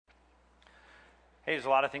Hey, there's a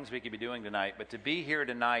lot of things we could be doing tonight, but to be here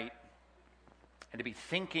tonight and to be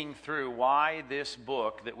thinking through why this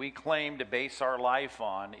book that we claim to base our life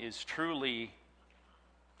on is truly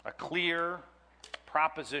a clear,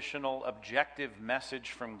 propositional, objective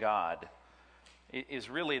message from God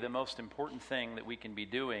is really the most important thing that we can be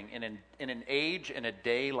doing in an age and a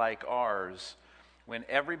day like ours, when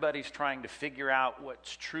everybody's trying to figure out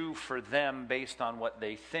what's true for them based on what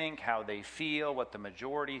they think, how they feel, what the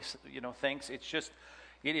majority thinks. It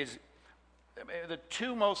is the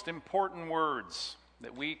two most important words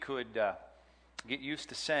that we could get used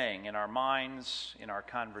to saying in our minds, in our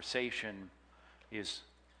conversation, is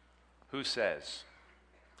who says?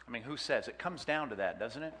 I mean, who says? It comes down to that,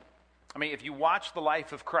 doesn't it? I mean, if you watch the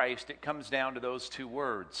life of Christ, it comes down to those two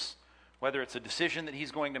words. Whether it's a decision that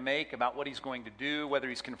he's going to make about what he's going to do, whether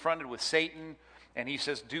he's confronted with Satan and he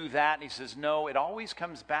says, do that, and he says, no, it always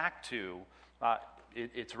comes back to,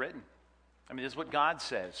 it's written. I mean, this is what God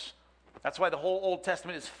says. That's why the whole Old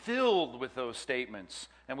Testament is filled with those statements.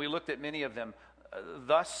 And we looked at many of them.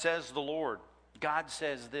 Thus says the Lord. God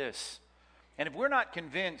says this. And if we're not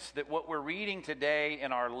convinced that what we're reading today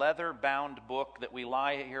in our leather-bound book that we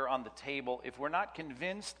lie here on the table, if we're not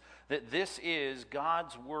convinced that this is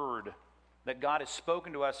God's word, that God has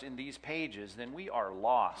spoken to us in these pages, then we are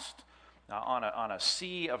lost on a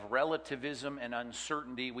sea of relativism and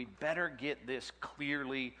uncertainty. We better get this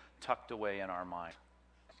clearly tucked away in our mind.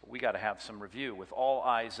 But we got to have some review with all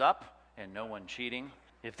eyes up and no one cheating.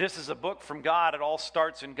 If this is a book from God, it all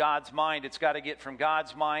starts in God's mind. It's got to get from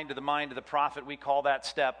God's mind to the mind of the prophet. We call that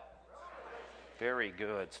step. Very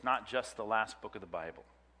good. It's not just the last book of the Bible.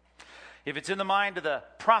 If it's in the mind of the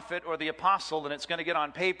prophet or the apostle and it's going to get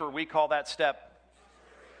on paper, we call that step.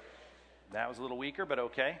 That was a little weaker, but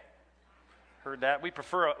okay. Heard that. We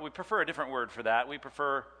prefer a different word for that. We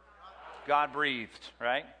prefer God-breathed,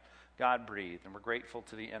 right? God-breathed. And we're grateful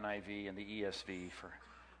to the NIV and the ESV for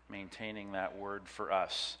maintaining that word for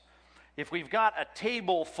us. If we've got a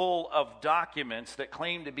table full of documents that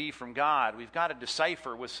claim to be from God, we've got to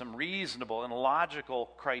decipher with some reasonable and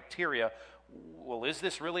logical criteria. Well, is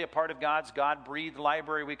this really a part of God's God-breathed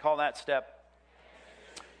library? We call that step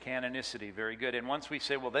canonicity. Very good. And once we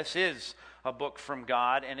say, well, this is a book from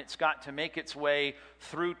God, and it's got to make its way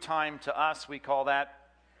through time to us, we call that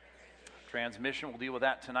transmission. We'll deal with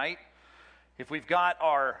that tonight. If we've got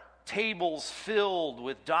our tables filled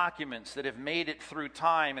with documents that have made it through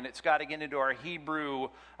time, and it's got to get into our Hebrew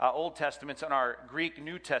Old Testaments and our Greek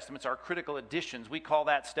New Testaments, our critical editions, we call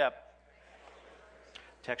that step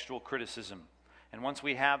textual criticism. And once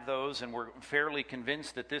we have those and we're fairly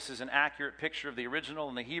convinced that this is an accurate picture of the original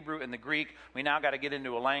in the Hebrew and the Greek, we now got to get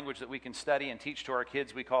into a language that we can study and teach to our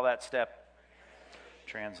kids. We call that step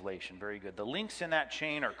translation. Very good. The links in that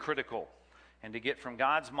chain are critical. And to get from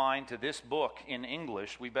God's mind to this book in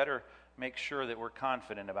English, we better make sure that we're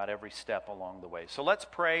confident about every step along the way. So let's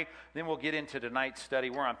pray, then we'll get into tonight's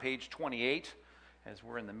study. We're on page 28 as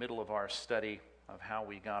we're in the middle of our study of how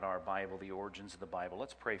we got our Bible, the origins of the Bible.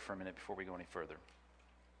 Let's pray for a minute before we go any further.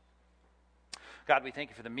 God, we thank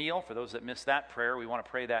you for the meal. For those that missed that prayer, we want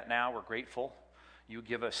to pray that now. We're grateful. You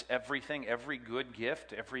give us everything, every good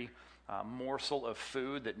gift, every morsel of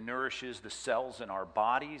food that nourishes the cells in our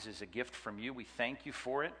bodies is a gift from you. We thank you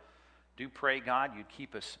for it. Do pray, God, you'd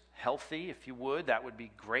keep us healthy. If you would, that would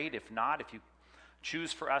be great. If not, if you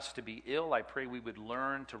choose for us to be ill, I pray we would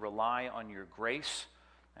learn to rely on your grace,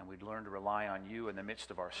 and we'd learn to rely on you in the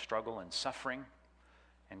midst of our struggle and suffering.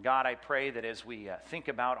 And God, I pray that as we think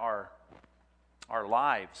about our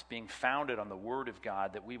lives being founded on the Word of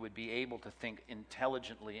God, that we would be able to think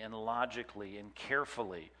intelligently and logically and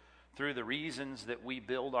carefully through the reasons that we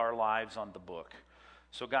build our lives on the book.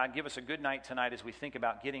 So God, give us a good night tonight as we think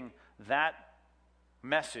about getting that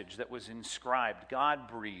message that was inscribed,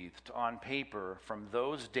 God-breathed, on paper from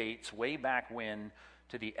those dates way back when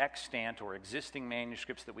to the extant or existing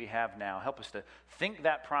manuscripts that we have now. Help us to think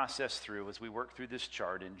that process through as we work through this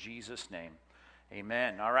chart in Jesus' name.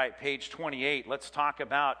 Amen. All right, page 28. Let's talk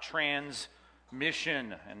about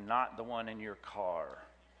transmission and not the one in your car.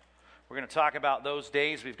 We're going to talk about those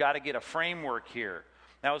days. We've got to get a framework here.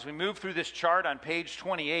 Now, as we move through this chart on page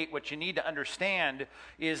 28, what you need to understand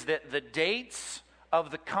is that the dates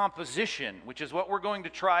of the composition, which is what we're going to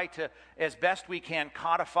try to, as best we can,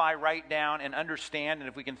 codify, write down, and understand, and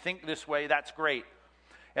if we can think this way, that's great.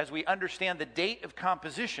 As we understand the date of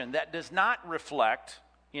composition, that does not reflect,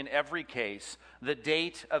 in every case, the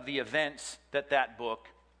date of the events that that book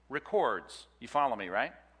records. You follow me,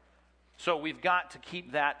 right? So we've got to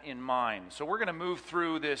keep that in mind. So we're going to move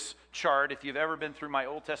through this chart. If you've ever been through my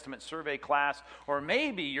Old Testament survey class, or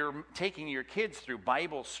maybe you're taking your kids through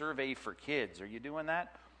Bible Survey for Kids. Are you doing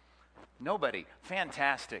that? Nobody.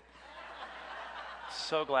 Fantastic.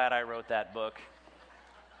 So glad I wrote that book.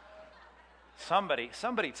 Somebody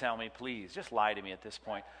tell me, please. Just lie to me at this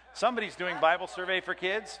point. Somebody's doing Bible Survey for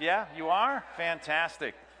Kids? Yeah, you are?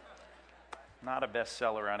 Fantastic. Not a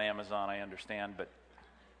bestseller on Amazon, I understand, but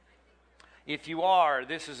if you are,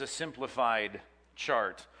 this is a simplified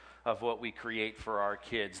chart of what we create for our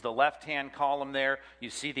kids. The left-hand column there, you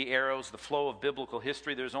see the arrows, the flow of biblical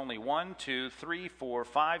history. There's only 1, 2, 3, 4,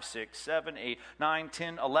 5, 6, 7, 8, 9,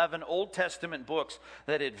 10, 11 Old Testament books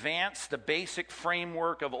that advance the basic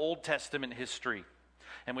framework of Old Testament history.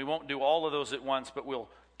 And we won't do all of those at once, but we'll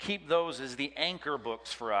keep those as the anchor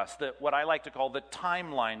books for us, what I like to call the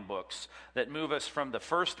timeline books that move us from the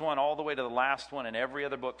first one all the way to the last one, and every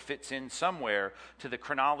other book fits in somewhere to the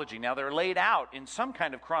chronology. Now, they're laid out in some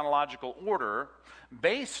kind of chronological order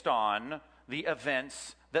based on the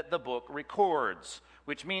events that the book records,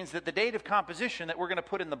 which means that the date of composition that we're going to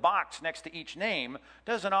put in the box next to each name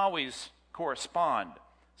doesn't always correspond.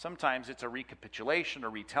 Sometimes it's a recapitulation or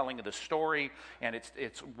retelling of the story, and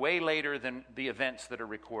it's way later than the events that are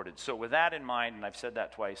recorded. So with that in mind, and I've said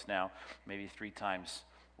that twice now, maybe 3 times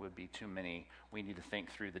would be too many, we need to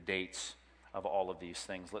think through the dates of all of these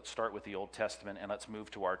things. Let's start with the Old Testament, and let's move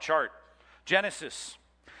to our chart. Genesis.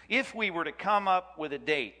 If we were to come up with a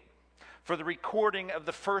date for the recording of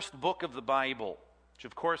the first book of the Bible, which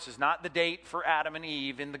of course is not the date for Adam and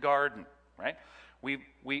Eve in the garden, right?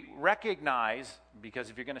 We recognize,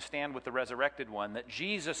 because if you're going to stand with the resurrected one, that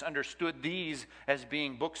Jesus understood these as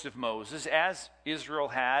being books of Moses, as Israel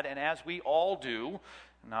had, and as we all do.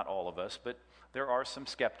 Not all of us, but there are some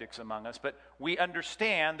skeptics among us. But we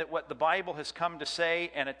understand that what the Bible has come to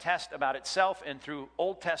say and attest about itself, and through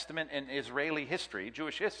Old Testament and Israeli history,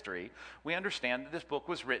 Jewish history, we understand that this book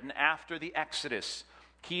was written after the Exodus.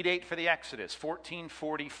 Key date for the Exodus,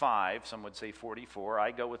 1445. Some would say 44.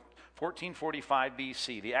 I go with 1445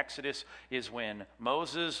 BC. The Exodus is when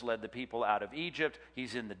Moses led the people out of Egypt.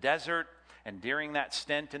 He's in the desert, and during that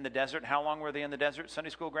stint in the desert, how long were they in the desert,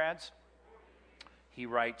 Sunday school grads? He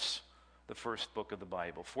writes the first book of the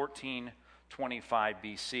Bible, 1425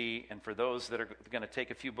 BC. And for those that are going to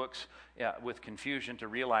take a few books with confusion to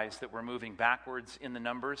realize that we're moving backwards in the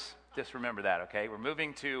numbers, just remember that, okay? We're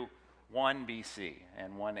moving to 1 BC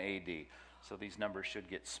and 1 AD. So these numbers should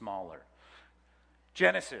get smaller.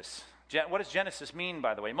 Genesis. What does Genesis mean,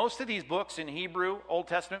 by the way? Most of these books in Hebrew, Old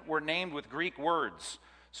Testament, were named with Greek words.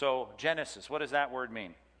 So Genesis, what does that word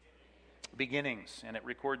mean? Beginnings. And it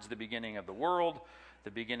records the beginning of the world,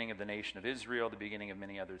 the beginning of the nation of Israel, the beginning of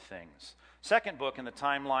many other things. Second book in the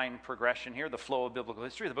timeline progression here, the flow of biblical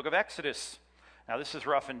history, the book of Exodus. Now this is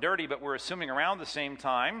rough and dirty, but we're assuming around the same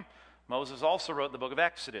time Moses also wrote the book of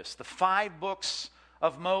Exodus. The 5 books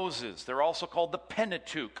of Moses, they're also called the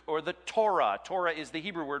Pentateuch or the Torah. Torah is the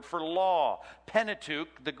Hebrew word for law. Pentateuch,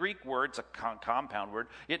 the Greek word, it's a compound word.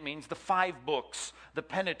 It means the 5 books, the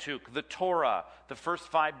Pentateuch, the Torah, the first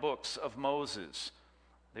 5 books of Moses.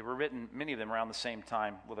 They were written, many of them around the same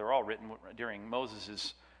time. Well, they're all written during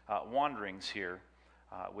Moses' wanderings here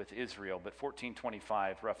with Israel. But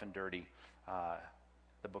 1425, rough and dirty,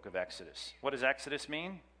 the book of Exodus. What does Exodus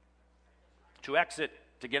mean? To exit,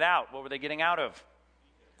 to get out. What were they getting out of?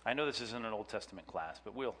 I know this isn't an Old Testament class,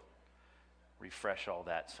 but we'll refresh all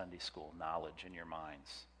that Sunday school knowledge in your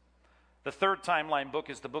minds. The third timeline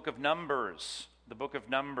book is the book of Numbers. The book of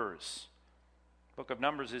Numbers. Book of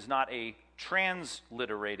Numbers is not a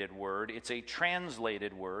transliterated word. It's a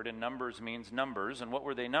translated word, and numbers means numbers. And what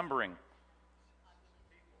were they numbering?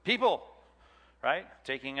 People, right?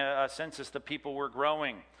 Taking a census, the people were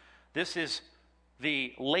growing. This is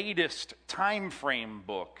the latest time frame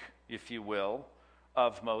book, if you will,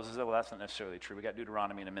 of Moses. Well, that's not necessarily true. We got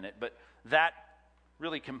Deuteronomy in a minute, but that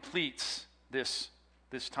really completes this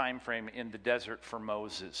time frame in the desert for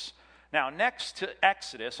Moses. Now, next to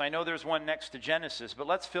Exodus, I know there's one next to Genesis, but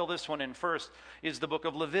let's fill this one in first, is the book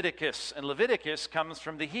of Leviticus. And Leviticus comes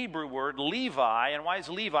from the Hebrew word Levi. And why is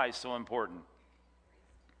Levi so important?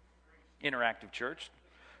 Interactive church.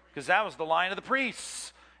 Because that was the line of the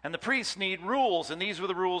priests. And the priests need rules, and these were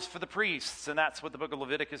the rules for the priests. And that's what the book of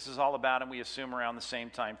Leviticus is all about, and we assume around the same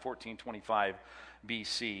time, 1425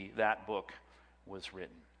 BC, that book was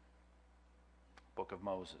written. Book of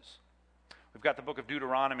Moses. We've got the book of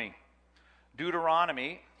Deuteronomy.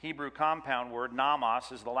 Deuteronomy, Hebrew compound word,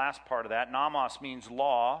 nomos, is the last part of that. Nomos means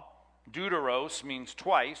law. Deuteros means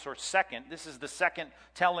twice or second. This is the second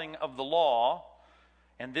telling of the law.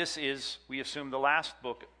 And this is, we assume, the last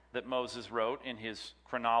book that Moses wrote in his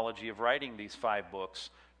chronology of writing these 5 books.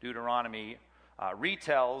 Deuteronomy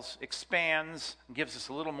retells, expands, gives us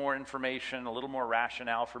a little more information, a little more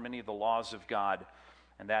rationale for many of the laws of God.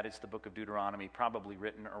 And that is the book of Deuteronomy, probably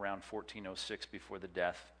written around 1406 before the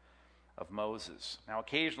death of Moses. Now,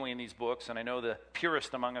 occasionally in these books, and I know the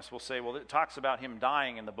purist among us will say, well, it talks about him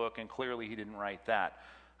dying in the book, and clearly he didn't write that.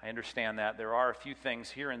 I understand that. There are a few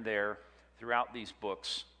things here and there throughout these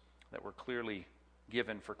books that were clearly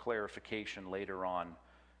given for clarification later on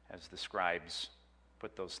as the scribes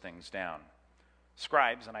put those things down.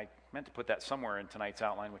 Scribes, and I meant to put that somewhere in tonight's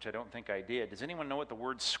outline, which I don't think I did. Does anyone know what the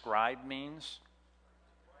word scribe means?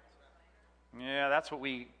 Yeah, that's what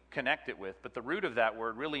we connect it with. But the root of that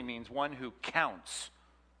word really means one who counts.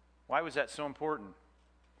 Why was that so important?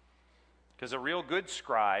 Because a real good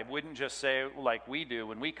scribe wouldn't just say like we do.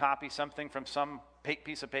 When we copy something from some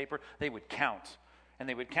piece of paper, they would count. And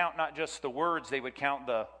they would count not just the words, they would count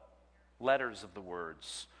the letters of the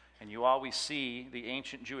words. And you always see the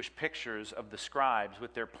ancient Jewish pictures of the scribes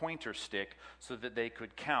with their pointer stick so that they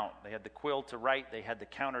could count. They had the quill to write, they had the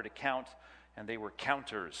counter to count, and they were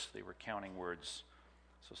counters. They were counting words.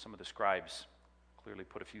 So some of the scribes clearly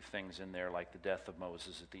put a few things in there, like the death of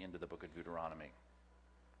Moses at the end of the book of Deuteronomy.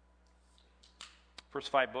 First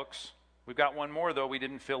 5 books. We've got one more, though, we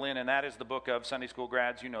didn't fill in, and that is the book of, Sunday school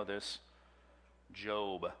grads, you know this,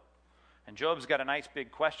 Job. And Job's got a nice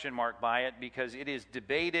big question mark by it because it is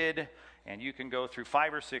debated, and you can go through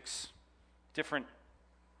 5 or 6 different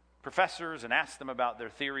professors and ask them about their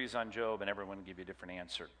theories on Job, and everyone will give you a different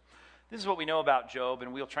answer. This is what we know about Job,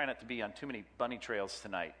 and we'll try not to be on too many bunny trails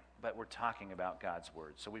tonight, but we're talking about God's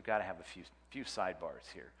Word, so we've got to have a few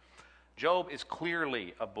sidebars here. Job is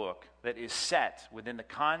clearly a book that is set within the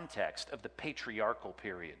context of the patriarchal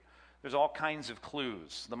period. There's all kinds of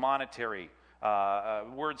clues, the monetary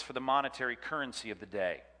words for the monetary currency of the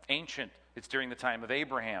day. Ancient, it's during the time of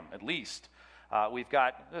Abraham, at least. We've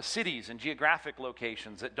got cities and geographic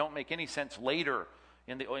locations that don't make any sense later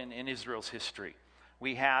in Israel's history.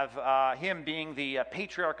 We have him being the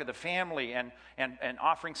patriarch of the family and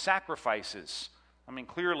offering sacrifices. I mean,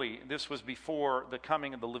 clearly, this was before the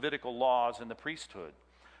coming of the Levitical laws and the priesthood.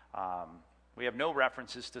 We have no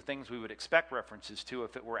references to things we would expect references to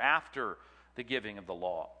if it were after the giving of the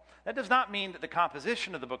law. That does not mean that the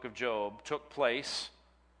composition of the book of Job took place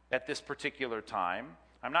at this particular time.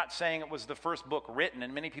 I'm not saying it was the first book written,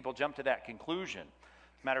 and many people jump to that conclusion.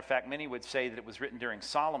 As a matter of fact, many would say that it was written during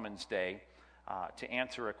Solomon's day to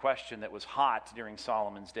answer a question that was hot during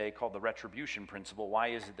Solomon's day called the retribution principle. Why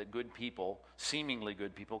is it that good people, seemingly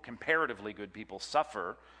good people, comparatively good people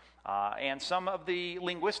suffer? And some of the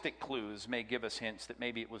linguistic clues may give us hints that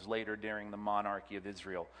maybe it was later during the monarchy of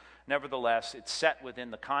Israel. Nevertheless, it's set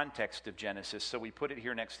within the context of Genesis, so we put it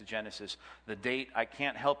here next to Genesis. The date I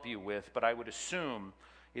can't help you with, but I would assume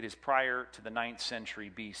it is prior to the 9th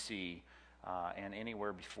century BC, and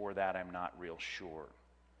anywhere before that I'm not real sure.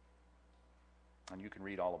 And you can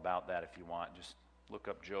read all about that if you want. Just look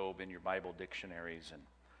up Job in your Bible dictionaries and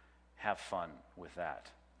have fun with that.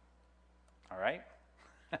 All right?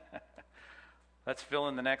 Let's fill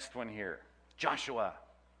in the next one here. Joshua.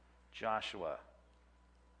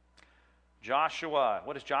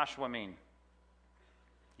 What does Joshua mean?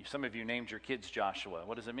 Some of you named your kids Joshua.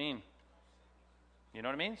 What does it mean? You know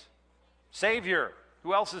what it means? Savior.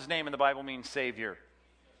 Who else's name in the Bible means Savior?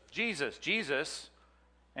 Jesus. Jesus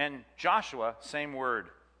and Joshua, same word.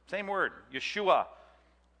 Yeshua.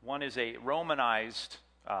 One is a Romanized,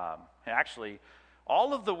 actually,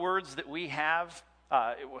 all of the words that we have,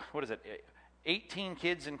 18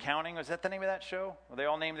 Kids and Counting, was that the name of that show? Well, they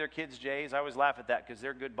all named their kids J's. I always laugh at that because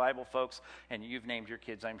they're good Bible folks, and you've named your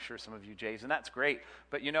kids, I'm sure some of you J's, and that's great.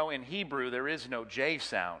 But you know, in Hebrew, there is no J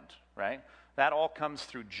sound, right? That all comes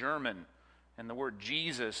through German. And the word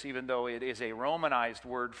Jesus, even though it is a Romanized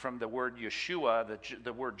word from the word Yeshua,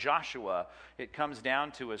 the word Joshua, it comes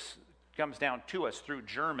down to us through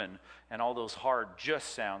German, and all those hard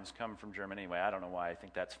just sounds come from German anyway. I don't know why I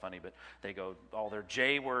think that's funny, but they go all their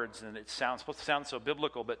J words, and it's supposed to sound so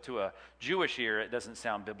biblical, but to a Jewish ear, it doesn't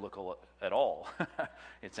sound biblical at all.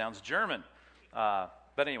 It sounds German. But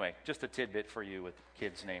anyway, just a tidbit for you with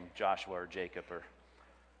kids named Joshua or Jacob or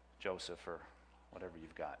Joseph or whatever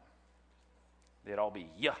you've got. They'd all be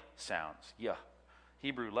yah sounds, yah.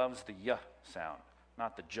 Hebrew loves the yah sound,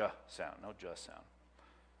 not the j sound, no j sound.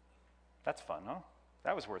 That's fun, huh?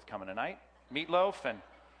 That was worth coming tonight. Meatloaf and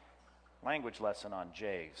language lesson on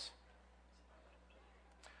J's.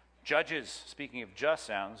 Judges, speaking of j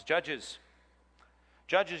sounds, judges.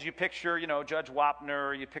 Judges, you picture, Judge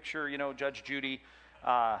Wapner, you picture, Judge Judy.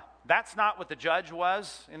 That's not what the judge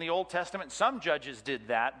was in the Old Testament. Some judges did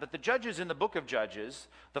that, but the judges in the book of Judges,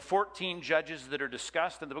 the 14 judges that are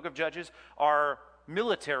discussed in the book of Judges, are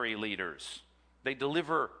military leaders. They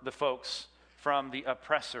deliver the folks from the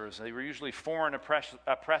oppressors. They were usually foreign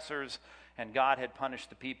oppressors, and God had punished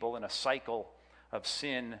the people in a cycle of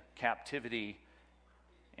sin, captivity,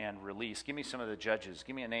 and release. Give me some of the judges.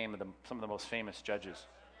 Give me a name of some of the most famous judges.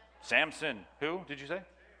 Samson. Who did you say?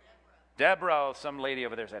 Deborah. Oh, some lady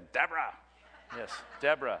over there said, Deborah. Yes,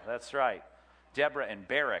 Deborah. That's right. Deborah and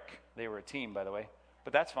Barak. They were a team, by the way.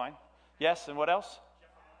 But that's fine. Yes, and what else?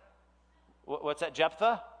 What's that?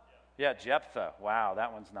 Jephthah? Yeah, Jephthah. Wow,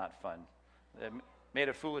 that one's not fun. Made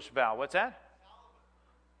a foolish vow. What's that?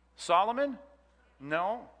 Solomon?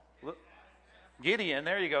 No. Gideon.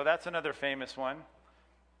 There you go. That's another famous one.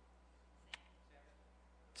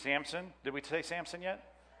 Samson. Did we say Samson yet?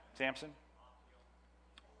 Samson?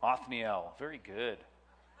 Othniel. Very good.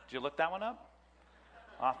 Did you look that one up?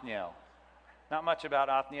 Othniel. Not much about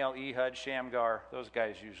Othniel, Ehud, Shamgar. Those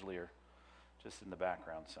guys usually are just in the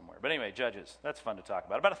background somewhere. But anyway, Judges. That's fun to talk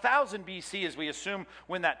about. About 1000 BC, as we assume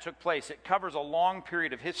when that took place, it covers a long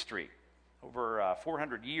period of history. Over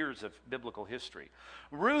 400 years of biblical history.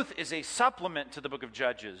 Ruth is a supplement to the book of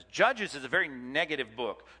Judges. Judges is a very negative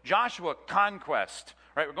book. Joshua, conquest.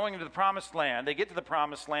 Right, we're going into the promised land. They get to the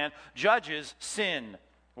promised land. Judges, sin,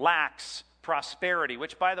 lacks, prosperity,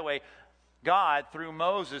 which, by the way, God, through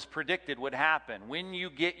Moses, predicted would happen. When you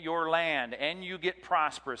get your land and you get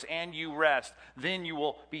prosperous and you rest, then you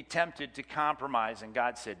will be tempted to compromise. And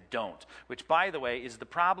God said, don't. Which, by the way, is the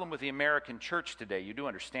problem with the American church today. You do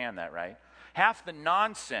understand that, right? Half the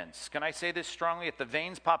nonsense, can I say this strongly? If the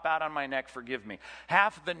veins pop out on my neck, forgive me.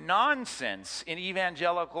 Half the nonsense in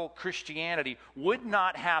evangelical Christianity would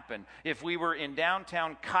not happen if we were in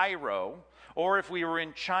downtown Cairo, or if we were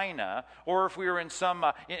in China, or if we were in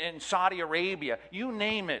in Saudi Arabia. You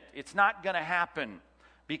name it, it's not going to happen.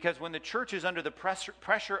 Because when the church is under the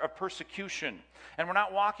pressure of persecution, and we're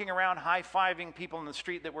not walking around high-fiving people in the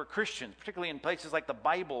street that were Christians, particularly in places like the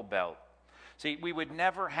Bible Belt. See, we would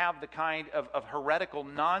never have the kind of heretical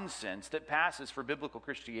nonsense that passes for biblical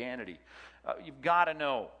Christianity. You've got to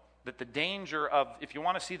know that the danger of, if you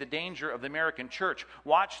want to see the danger of the American church,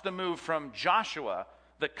 watch the move from Joshua,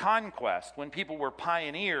 the conquest, when people were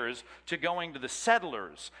pioneers, to going to the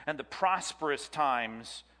settlers and the prosperous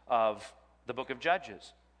times of the book of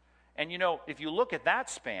Judges. And you know, if you look at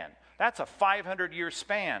that span, that's a 500-year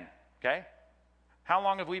span, okay? How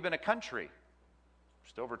long have we been a country?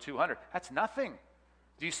 Just over 200. That's nothing.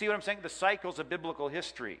 Do you see what I'm saying? The cycles of biblical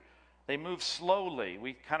history, they move slowly.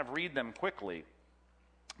 We kind of read them quickly.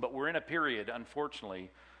 But we're in a period, unfortunately,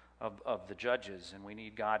 of the judges, and we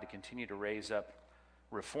need God to continue to raise up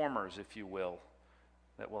reformers, if you will,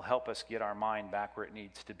 that will help us get our mind back where it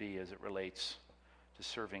needs to be as it relates to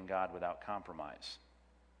serving God without compromise.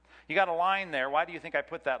 You got a line there. Why do you think I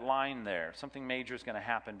put that line there? Something major is going to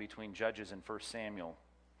happen between Judges and 1 Samuel.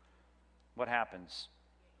 What happens?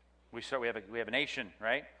 We have a nation,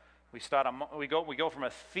 right? We go from a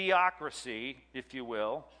theocracy, if you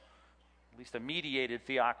will, at least a mediated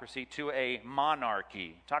theocracy, to a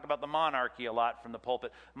monarchy. Talk about the monarchy a lot from the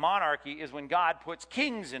pulpit. Monarchy is when God puts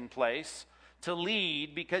kings in place to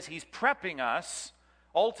lead because he's prepping us,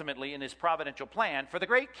 ultimately in his providential plan, for the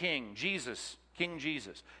great king, Jesus, King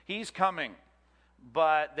Jesus. He's coming,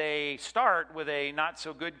 but they start with a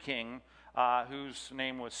not-so-good king whose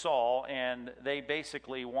name was Saul, and they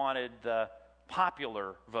basically wanted the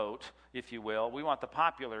popular vote, if you will. We want the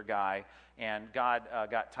popular guy, and God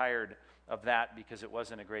got tired of that because it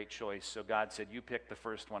wasn't a great choice. So God said, you pick the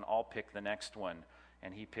first one, I'll pick the next one.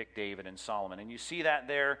 And he picked David and Solomon. And you see that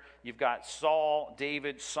there. You've got Saul,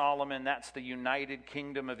 David, Solomon. That's the united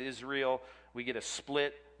kingdom of Israel. We get a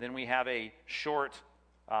split. Then we have a short,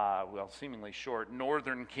 seemingly short,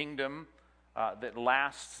 northern kingdom that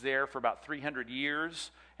lasts there for about 300 years.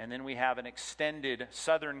 And then we have an extended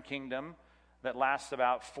southern kingdom that lasts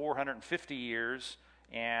about 450 years.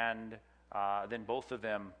 And then both of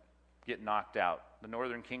them get knocked out. The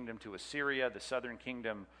northern kingdom to Assyria, the southern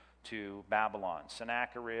kingdom to Babylon,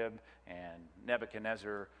 Sennacherib and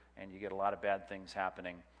Nebuchadnezzar, and you get a lot of bad things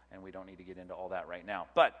happening, and we don't need to get into all that right now.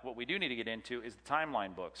 But what we do need to get into is the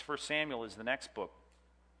timeline books. 1 Samuel is the next book.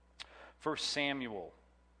 1 Samuel.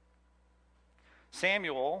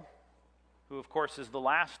 Samuel, who of course is the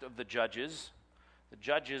last of the judges. The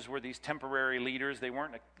judges were these temporary leaders. They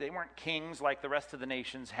weren't kings like the rest of the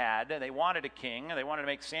nations had. They wanted a king, and they wanted to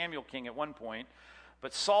make Samuel king at one point.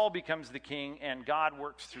 But Saul becomes the king, and God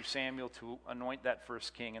works through Samuel to anoint that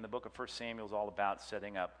first king. And the book of 1 Samuel is all about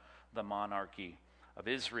setting up the monarchy of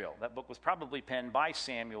Israel. That book was probably penned by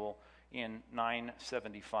Samuel in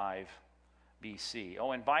 975 BC.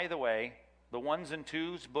 Oh, and by the way, the 1s and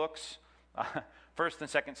 2s books, 1st and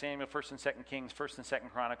 2nd Samuel, 1st and 2nd Kings, 1st and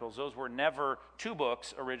 2nd Chronicles, those were never 2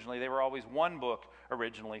 books originally. They were always 1 book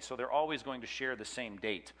originally, so they're always going to share the same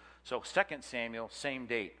date. So 2nd Samuel, same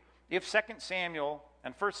date. If 2nd Samuel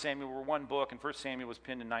and 1st Samuel were 1 book and 1st Samuel was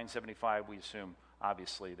penned in 975, we assume,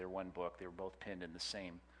 obviously, they're 1 book. They were both penned in the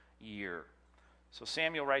same year. So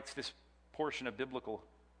Samuel writes this portion of biblical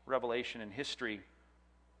revelation and history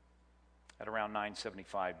at around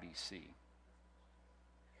 975 BC.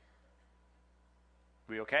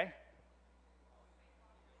 We okay?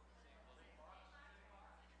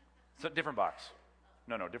 So different box.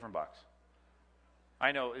 No, different box.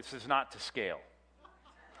 I know this is not to scale.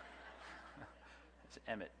 As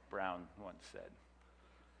Emmett Brown once said.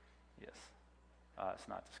 Yes, it's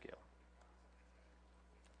not to scale.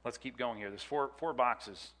 Let's keep going here. There's four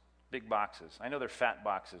boxes, big boxes. I know they're fat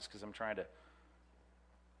boxes because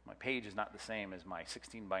my page is not the same as my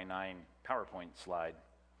 16 by 9 PowerPoint slide.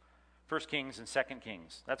 1 Kings and 2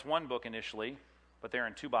 Kings. That's 1 book initially, but they're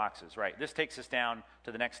in 2 boxes, right? This takes us down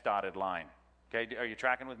to the next dotted line. Okay, are you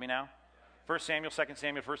tracking with me now? 1 Samuel, 2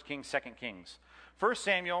 Samuel, 1 Kings, 2 Kings. 1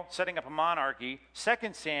 Samuel, setting up a monarchy. 2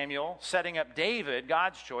 Samuel, setting up David,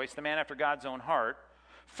 God's choice, the man after God's own heart.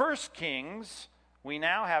 1 Kings, we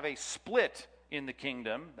now have a split in the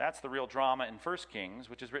kingdom. That's the real drama in 1 Kings,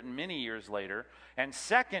 which is written many years later. And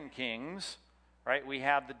 2 Kings, right, we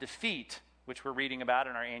have the defeat, which we're reading about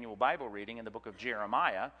in our annual Bible reading in the book of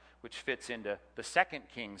Jeremiah, which fits into the 2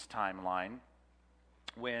 Kings timeline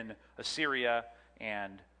when Assyria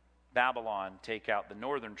and Babylon take out the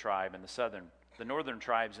northern tribe and the northern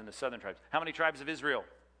tribes and the southern tribes. How many tribes of Israel?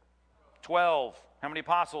 12. How many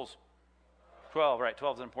apostles? 12, right.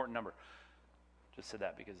 12 is an important number. Just said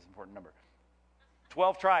that because it's an important number.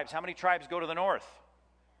 12 tribes. How many tribes go to the north?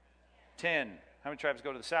 10. How many tribes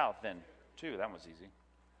go to the south then? 2. That was easy.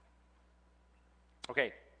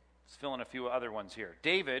 Okay, let's fill in a few other ones here.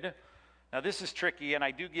 David, now this is tricky, and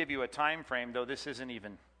I do give you a time frame, though this isn't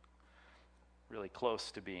even really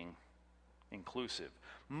close to being inclusive.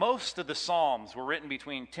 Most of the Psalms were written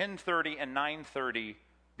between 1030 and 930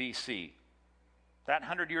 BC. That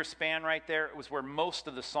 100-year span right there was where most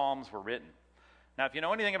of the Psalms were written. Now, if you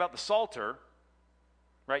know anything about the Psalter,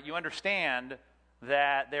 right, you understand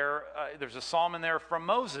that there's a psalm in there from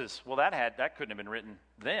Moses. Well, that couldn't have been written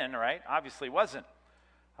then, right? Obviously wasn't.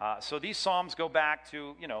 So these psalms go back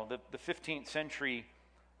to, the 15th century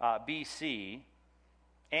BC,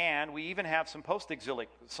 and we even have some post-exilic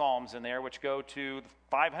psalms in there which go to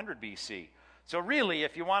 500 BC. So really,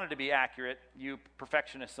 if you wanted to be accurate, you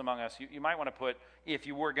perfectionists among us, you might want to put, if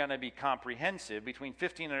you were going to be comprehensive, between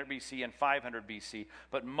 1500 BC and 500 BC,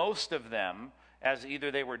 but most of them, as either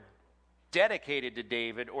they were dedicated to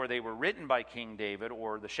David or they were written by King David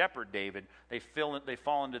or the shepherd David, they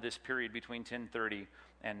fall into this period between 1030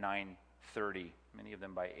 and 930, many of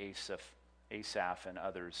them by Asaph and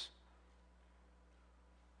others.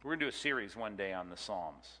 We're going to do a series one day on the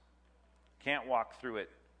Psalms. Can't walk through it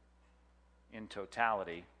in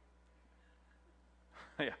totality.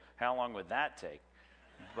 How long would that take?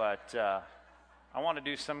 But I want to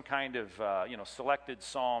do some kind of selected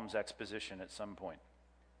Psalms exposition at some point.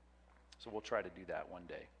 So we'll try to do that one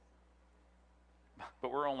day.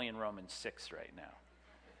 But we're only in Romans 6 right now.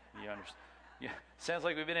 You understand? Yeah, sounds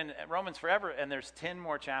like we've been in Romans forever, and there's 10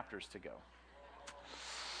 more chapters to go.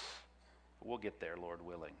 We'll get there, Lord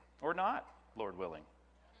willing. Or not, Lord willing.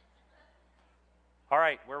 All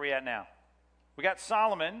right, where are we at now? We got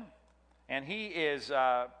Solomon, and he is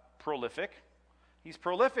prolific. He's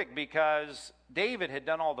prolific because David had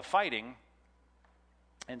done all the fighting,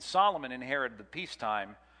 and Solomon inherited the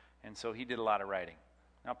peacetime, and so he did a lot of writing.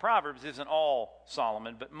 Now, Proverbs isn't all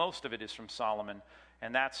Solomon, but most of it is from Solomon,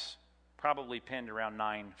 and that's probably penned around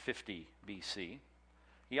 950 BC.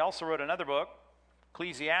 He also wrote another book,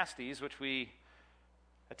 Ecclesiastes, which we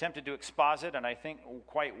attempted to exposit, and I think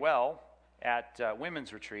quite well, at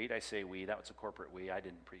women's retreat. I say we, that was a corporate we. I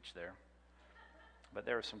didn't preach there. But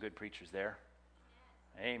there were some good preachers there.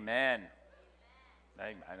 Amen.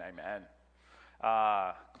 Amen.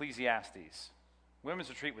 Ecclesiastes. Women's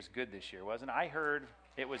retreat was good this year, wasn't it? I heard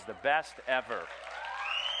it was the best ever.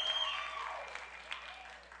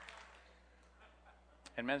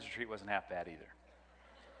 And men's retreat wasn't half bad either.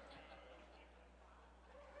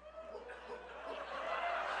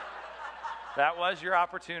 That was your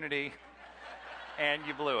opportunity, and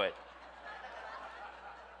you blew it.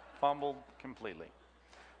 Fumbled completely.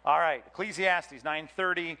 All right, Ecclesiastes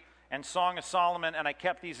 9:30 and Song of Solomon, and I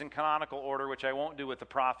kept these in canonical order, which I won't do with the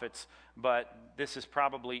prophets, but this is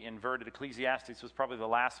probably inverted. Ecclesiastes was probably the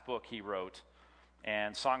last book he wrote,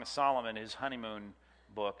 and Song of Solomon, his honeymoon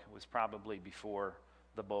book, was probably before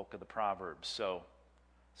the bulk of the Proverbs. So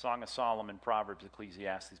Song of Solomon, Proverbs,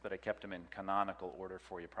 Ecclesiastes, but I kept them in canonical order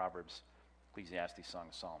for you. Proverbs, Ecclesiastes, Song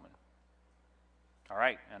of Solomon. All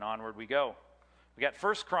right, and onward we go. We got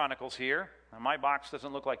First Chronicles here. Now, my box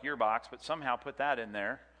doesn't look like your box, but somehow put that in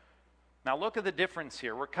there. Now look at the difference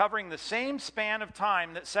here. We're covering the same span of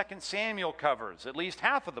time that 2 Samuel covers, at least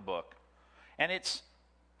half of the book. And it's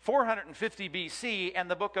 450 BC,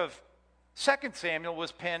 and the book of 2 Samuel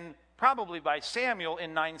was penned probably by Samuel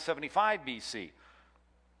in 975 BC.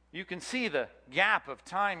 You can see the gap of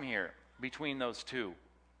time here between those two.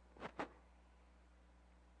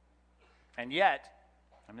 And yet,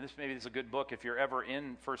 maybe this is a good book if you're ever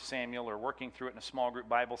in 1 Samuel or working through it in a small group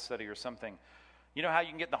Bible study or something. You know how you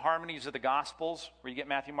can get the harmonies of the Gospels, where you get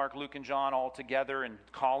Matthew, Mark, Luke, and John all together in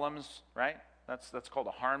columns, right? That's called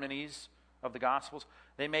the harmonies of the Gospels.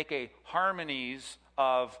 They make a harmonies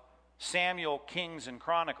of Samuel, Kings, and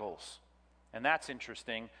Chronicles. And that's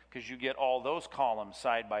interesting because you get all those columns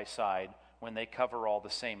side by side when they cover all the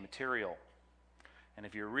same material. And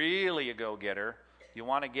if you're really a go-getter, you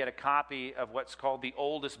want to get a copy of what's called the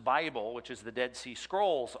oldest Bible, which is the Dead Sea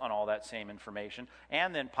Scrolls on all that same information,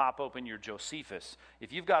 and then pop open your Josephus.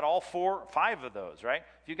 If you've got all 5 of those, right?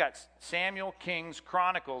 If you've got Samuel, Kings,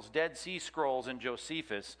 Chronicles, Dead Sea Scrolls, and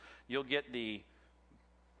Josephus, you'll get the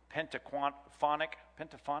pentaphonic,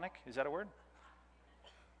 is that a word?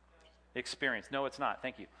 Experience. No, it's not.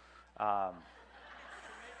 Thank you.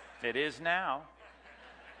 It is now.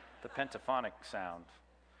 The pentaphonic sound.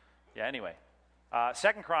 Yeah, anyway. 2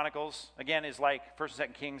 Chronicles, again, is like 1st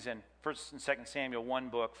and 2nd Kings and 1st and 2nd Samuel, one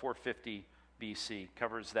book, 450 BC,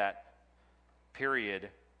 covers that period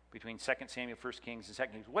between 2nd Samuel, 1st Kings, and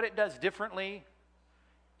 2nd Kings. What it does differently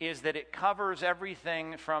is that it covers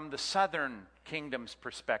everything from the southern kingdom's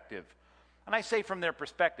perspective. And I say from their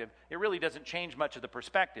perspective, it really doesn't change much of the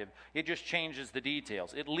perspective. It just changes the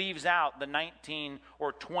details. It leaves out the 19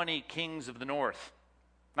 or 20 kings of the north.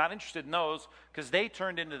 Not interested in those because they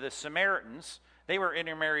turned into the Samaritans. They were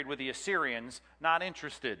intermarried with the Assyrians, not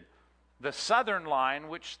interested. The southern line,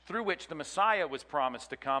 through which the Messiah was promised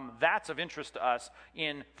to come, that's of interest to us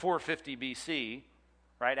in 450 BC,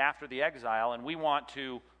 right after the exile, and we want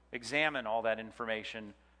to examine all that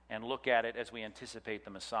information and look at it as we anticipate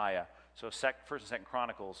the Messiah. So 1st and 2nd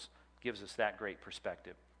Chronicles gives us that great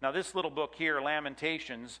perspective. Now this little book here,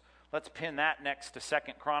 Lamentations, let's pin that next to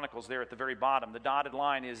 2nd Chronicles there at the very bottom. The dotted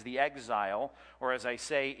line is the exile, or as I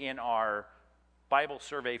say in our Bible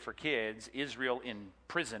survey for kids, Israel in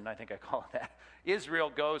prison, I think I call it that.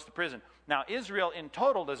 Israel goes to prison. Now, Israel in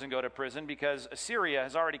total doesn't go to prison because Assyria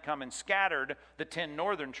has already come and scattered the 10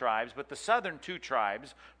 northern tribes, but the southern 2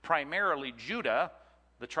 tribes, primarily Judah,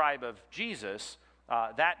 the tribe of Jesus,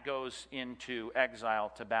 that goes into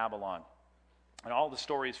exile to Babylon. And all the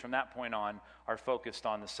stories from that point on are focused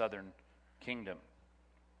on the southern kingdom.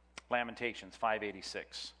 Lamentations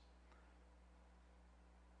 586.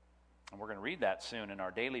 And we're going to read that soon in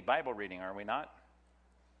our daily Bible reading, are we not?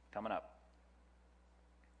 Coming up.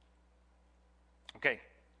 Okay.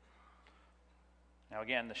 Now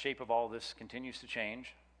again, the shape of all this continues to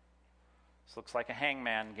change. This looks like a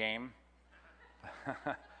hangman game.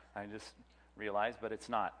 I just realized, but it's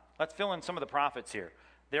not. Let's fill in some of the prophets here.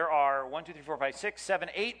 There are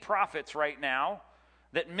 8 prophets right now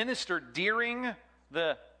that ministered during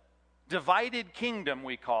the divided kingdom,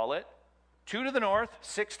 we call it. 2 to the north,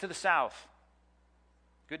 6 to the south.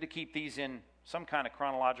 Good to keep these in some kind of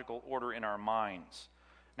chronological order in our minds.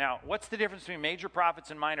 Now, what's the difference between major prophets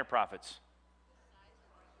and minor prophets?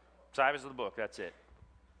 Size of the book, that's it.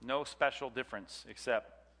 No special difference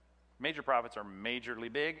except major prophets are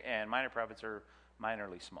majorly big and minor prophets are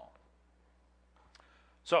minorly small.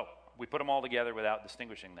 So, we put them all together without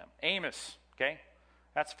distinguishing them. Amos, okay?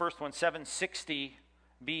 That's the first one, 760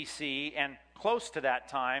 BC, and close to that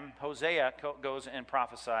time, Hosea goes and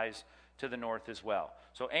prophesies to the north as well.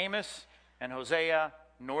 So Amos and Hosea,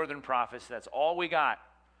 northern prophets, that's all we got.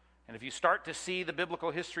 And if you start to see the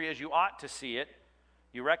biblical history as you ought to see it,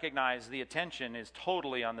 you recognize the attention is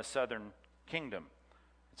totally on the southern kingdom.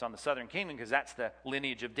 It's on the southern kingdom because that's the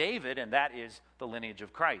lineage of David, and that is the lineage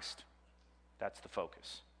of Christ. That's the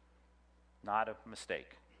focus. Not a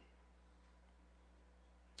mistake.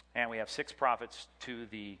 And we have 6 prophets to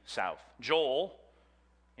the south. Joel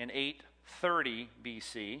in 830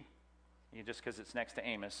 BC, just because it's next to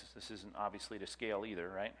Amos, this isn't obviously to scale either,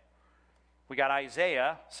 right? We got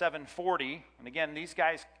Isaiah, 740, and again, these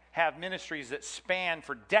guys have ministries that span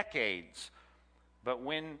for decades. But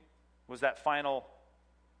when was that final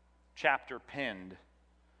chapter penned?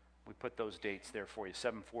 We put those dates there for you.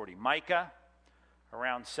 740. Micah,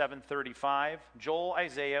 around 735. Joel,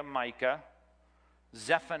 Isaiah, Micah.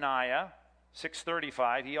 Zephaniah,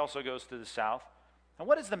 635. He also goes to the south. And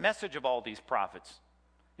what is the message of all these prophets?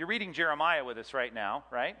 You're reading Jeremiah with us right now,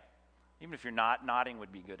 right? Even if you're not, nodding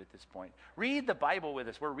would be good at this point. Read the Bible with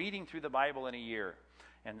us. We're reading through the Bible in a year.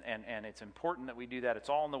 And it's important that we do that. It's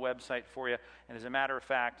all on the website for you. And as a matter of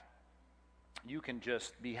fact, you can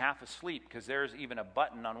just be half asleep because there's even a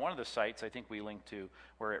button on one of the sites I think we linked to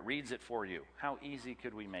where it reads it for you. How easy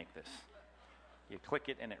could we make this? You click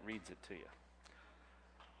it and it reads it to you.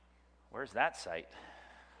 Where's that site?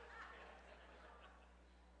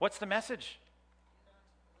 What's the message?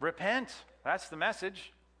 Repent. That's the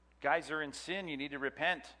message. Guys are in sin. You need to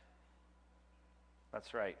repent.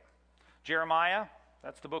 That's right. Jeremiah,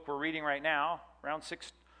 that's the book we're reading right now, around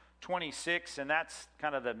 626, and that's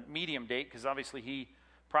kind of the medium date because obviously he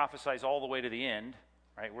prophesies all the way to the end,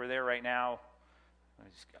 right? We're there right now.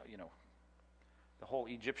 You know, the whole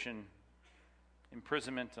Egyptian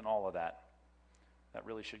imprisonment and all of that. That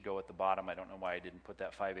really should go at the bottom. I don't know why I didn't put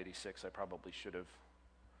that 586. I probably should have.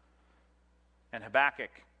 And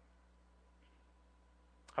Habakkuk.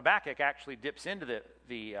 Habakkuk actually dips into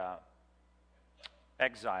the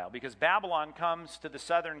exile because Babylon comes to the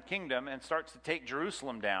southern kingdom and starts to take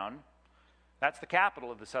Jerusalem down. That's the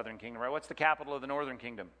capital of the southern kingdom, right? What's the capital of the northern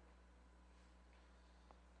kingdom?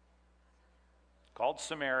 Called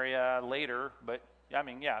Samaria later, but I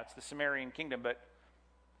mean, yeah, it's the Samarian kingdom, but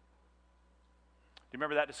do you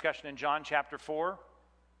remember that discussion in John chapter 4?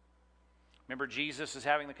 Remember Jesus is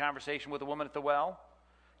having the conversation with a woman at the well?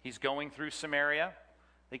 He's going through Samaria.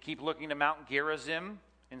 They keep looking to Mount Gerizim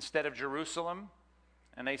instead of Jerusalem.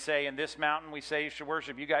 And they say, in this mountain we say you should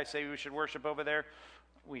worship. You guys say we should worship over there.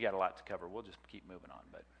 We got a lot to cover. We'll just keep moving on.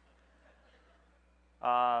 But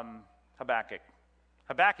Habakkuk.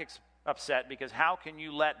 Habakkuk's upset because how can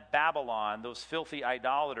you let Babylon, those filthy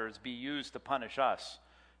idolaters, be used to punish us?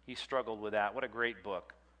 He struggled with that. What a great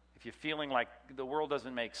book. If you're feeling like the world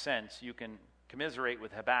doesn't make sense, you can commiserate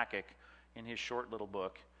with Habakkuk in his short little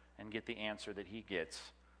book and get the answer that he gets.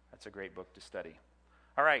 That's a great book to study.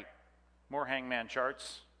 All right, more hangman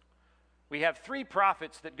charts. We have 3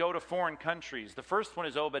 prophets that go to foreign countries. The first one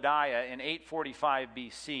is Obadiah in 845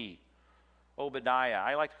 BC. Obadiah.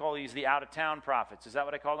 I like to call these the out-of-town prophets. Is that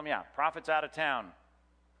what I call them? Yeah, prophets out of town.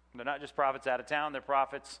 They're not just prophets out of town, they're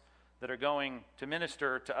prophets that are going to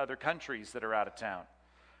minister to other countries that are out of town.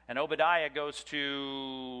 And Obadiah goes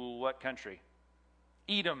to what country?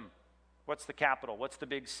 Edom. What's the capital? What's the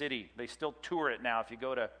big city? They still tour it now if you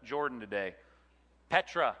go to Jordan today.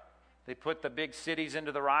 Petra. They put the big cities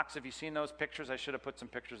into the rocks. Have you seen those pictures? I should have put some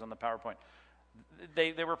pictures on the PowerPoint.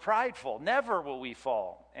 They were prideful. Never will we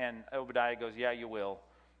fall. And Obadiah goes, yeah, you will.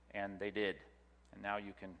 And they did. And now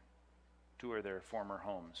you can tour their former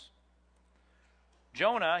homes.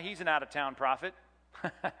 Jonah, he's an out-of-town prophet,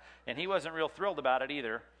 and he wasn't real thrilled about it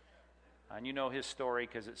either. And you know his story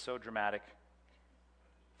because it's so dramatic.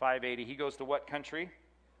 580, he goes to what country?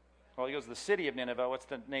 Well, he goes to the city of Nineveh. What's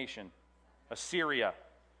the nation? Assyria.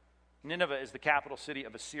 Nineveh is the capital city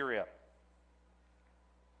of Assyria.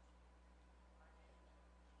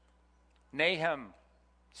 Nahum,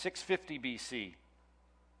 650 BC.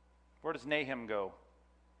 Where does Nahum go?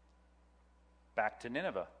 Back to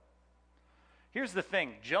Nineveh. Here's the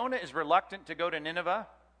thing. Jonah is reluctant to go to Nineveh.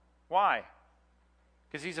 Why?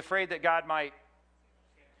 Because he's afraid that God might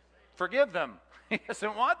forgive them. He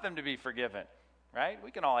doesn't want them to be forgiven. Right?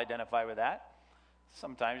 We can all identify with that.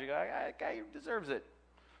 Sometimes you go, that guy deserves it.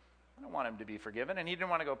 I don't want him to be forgiven. And he didn't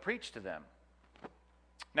want to go preach to them.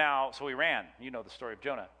 Now, so he ran. You know the story of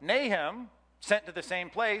Jonah. Nahum sent to the same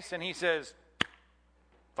place, and he says,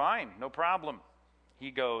 fine, no problem. He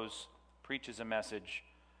goes, preaches a message.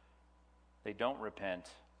 They don't repent,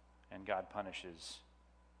 and God punishes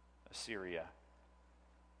Assyria,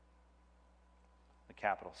 the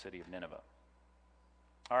capital city of Nineveh.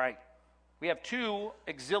 All right. We have 2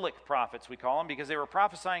 exilic prophets, we call them, because they were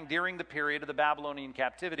prophesying during the period of the Babylonian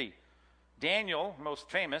captivity. Daniel, most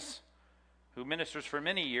famous, who ministers for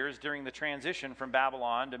many years during the transition from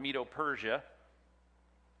Babylon to Medo-Persia,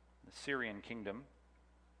 the Syrian kingdom,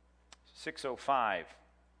 605.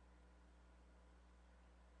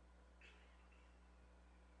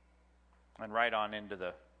 And right on into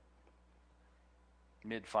the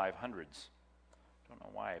mid-500s. Don't know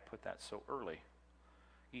why I put that so early.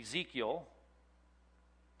 Ezekiel,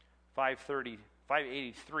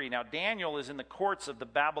 583. Now, Daniel is in the courts of the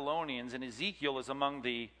Babylonians, and Ezekiel is among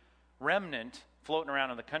the remnant floating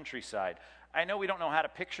around in the countryside. I know we don't know how to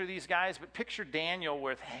picture these guys, but picture Daniel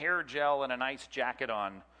with hair gel and a nice jacket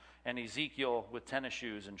on, and Ezekiel with tennis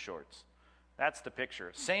shoes and shorts. That's the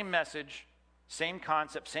picture. Same message, same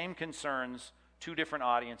concept, same concerns, two different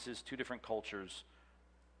audiences, two different cultures.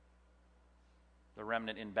 The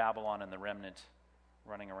remnant in Babylon and the remnant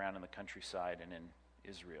running around in the countryside and in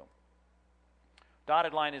Israel.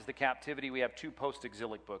 Dotted line is the captivity. We have two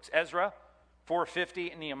post-exilic books. Ezra,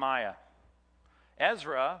 450, and Nehemiah.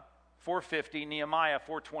 Ezra, 450, Nehemiah,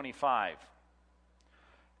 425.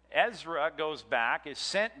 Ezra goes back, is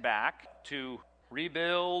sent back to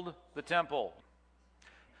rebuild the temple.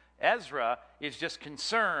 Ezra is just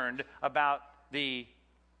concerned about the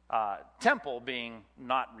temple being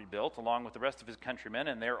not rebuilt, along with the rest of his countrymen,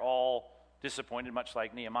 and they're all disappointed, much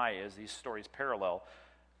like Nehemiah is. These stories parallel.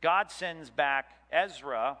 God sends back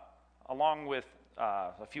Ezra, along with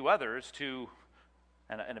a few others,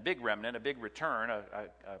 and a big remnant, a big return, a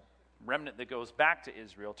remnant that goes back to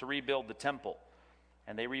Israel to rebuild the temple.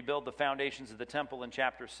 And they rebuild the foundations of the temple in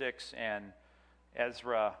chapter 6, and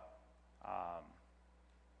Ezra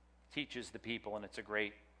teaches the people, and it's a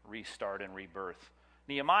great restart and rebirth.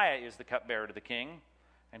 Nehemiah is the cupbearer to the king,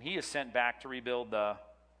 and he is sent back to rebuild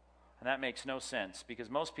and that makes no sense, because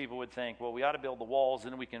most people would think, well, we ought to build the walls,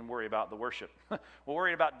 and then we can worry about the worship. We'll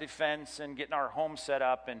worry about defense and getting our home set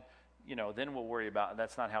up, and then we'll worry about.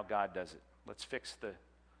 That's not how God does it. Let's fix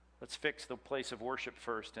the place of worship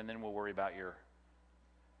first, and then we'll worry about your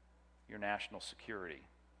national security.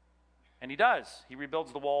 And he does. He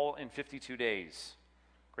rebuilds the wall in 52 days.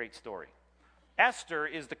 Great story. Esther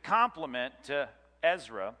is the complement to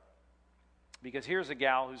Ezra, because here's a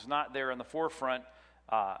gal who's not there in the forefront,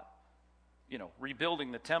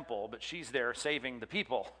 rebuilding the temple, but she's there saving the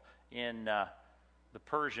people in the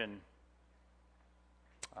Persian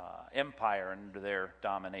Empire under their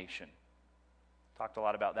domination. Talked a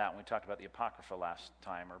lot about that when we talked about the Apocrypha last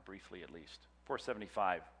time, or briefly at least.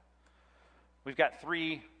 475. We've got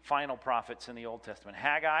three final prophets in the Old Testament.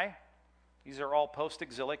 Haggai, these are all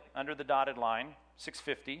post-exilic, under the dotted line,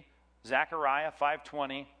 650. Zechariah,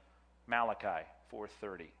 520. Malachi,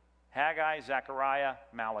 430. Haggai, Zechariah,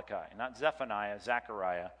 Malachi. Not Zephaniah,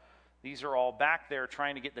 Zechariah. These are all back there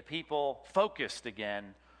trying to get the people focused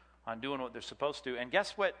again on doing what they're supposed to. And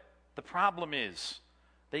guess what the problem is?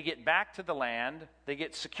 They get back to the land, they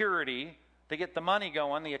get security, they get the money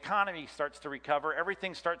going, the economy starts to recover,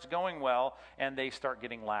 everything starts going well, and they start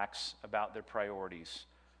getting lax about their priorities,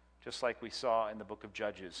 just like we saw in the book of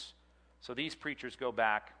Judges. So these preachers go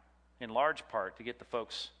back in large part to get the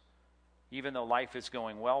folks, even though life is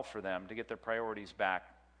going well for them, to get their priorities back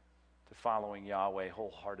to following Yahweh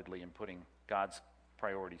wholeheartedly and putting God's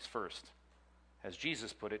priorities first. As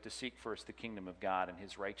Jesus put it, to seek first the kingdom of God and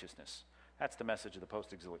his righteousness. That's the message of the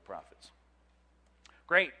post-exilic prophets.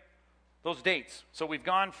 Great. Those dates. So we've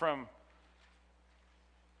gone from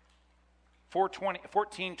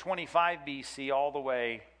 1425 BC all the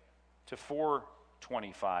way to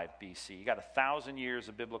 425 BC. You got 1,000 years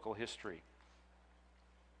of biblical history.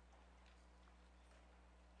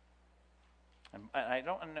 And I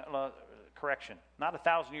don't correction, not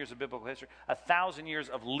 1,000 years of biblical history, 1,000 years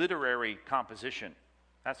of literary composition.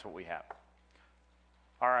 That's what we have.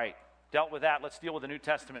 All right, dealt with that. Let's deal with the New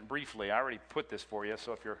Testament briefly. I already put this for you,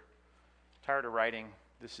 so if you're tired of writing,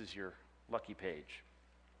 this is your lucky page.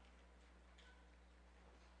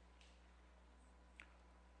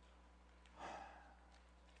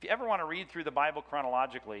 If you ever want to read through the Bible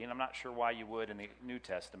chronologically, and I'm not sure why you would in the New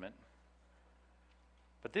Testament,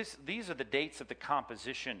 but these are the dates of the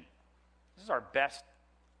composition. This is our best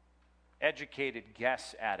educated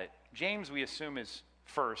guess at it. James, we assume, is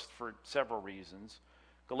first for several reasons.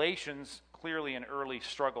 Galatians, clearly an early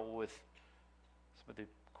struggle with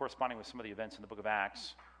corresponding with some of the events in the book of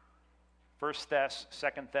Acts. 1st Thess,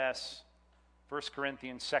 2nd Thess, 1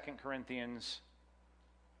 Corinthians, 2 Corinthians.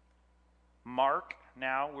 Mark,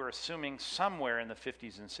 now we're assuming somewhere in the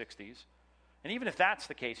 50s and 60s. And even if that's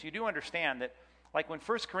the case, you do understand that, like when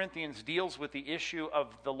 1 Corinthians deals with the issue of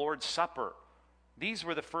the Lord's Supper, these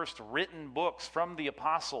were the first written books from the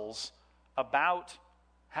apostles about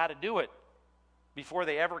how to do it before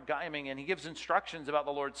they ever got, and he gives instructions about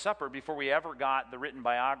the Lord's Supper before we ever got the written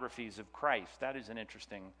biographies of Christ. That is an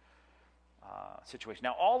interesting situation.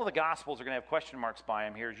 Now, all of the Gospels are going to have question marks by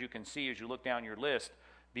them here, as you can see as you look down your list,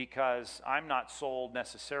 because I'm not sold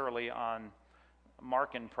necessarily on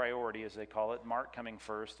Markan priority, as they call it, Mark coming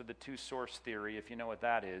first, or the two-source theory, if you know what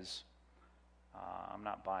that is. I'm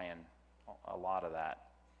not buying a lot of that,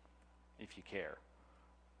 if you care.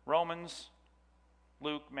 Romans,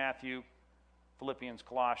 Luke, Matthew, Philippians,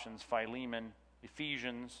 Colossians, Philemon,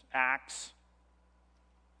 Ephesians, Acts,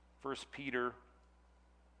 First Peter,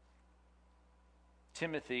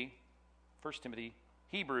 Timothy, First Timothy,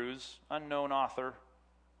 Hebrews, unknown author.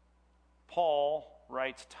 Paul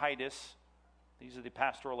writes Titus. These are the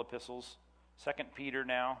pastoral epistles. 2 Peter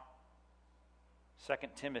now. 2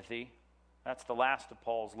 Timothy. That's the last of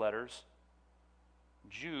Paul's letters.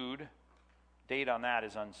 Jude, date on that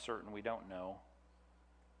is uncertain. We don't know.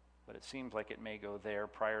 But it seems like it may go there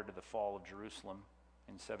prior to the fall of Jerusalem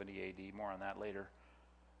in 70 A.D. More on that later.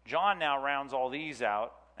 John now rounds all these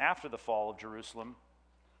out after the fall of Jerusalem.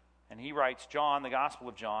 And he writes John, the Gospel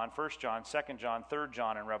of John, 1 John, 2 John, 3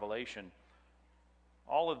 John, and Revelation.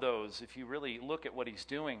 All of those, if you really look at what he's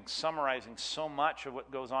doing, summarizing so much of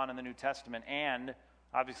what goes on in the New Testament and,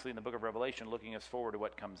 obviously, in the book of Revelation, looking us forward to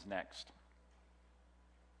what comes next.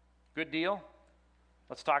 Good deal?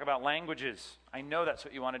 Let's talk about languages. I know that's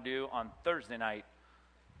what you want to do on Thursday night.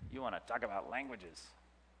 You want to talk about languages.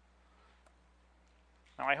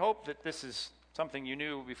 Now, I hope that this is something you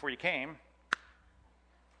knew before you came,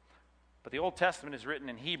 but the Old Testament is written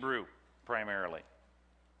in Hebrew primarily.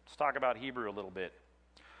 Let's talk about Hebrew a little bit.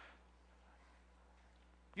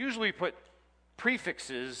 Usually we put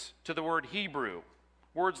prefixes to the word Hebrew,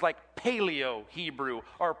 words like Paleo-Hebrew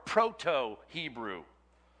or Proto-Hebrew.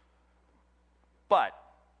 But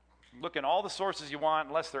look in all the sources you want,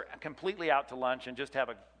 unless they're completely out to lunch and just have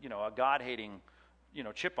a God-hating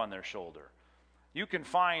chip on their shoulder. You can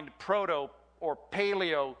find Proto or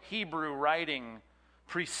Paleo-Hebrew writing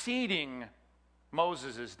preceding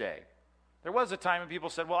Moses' day. There was a time when people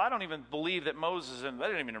said, well, I don't even believe that Moses, and they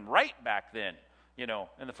didn't even write back then, in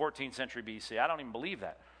the 14th century BC. I don't even believe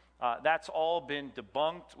that. That's all been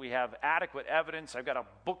debunked. We have adequate evidence. I've got a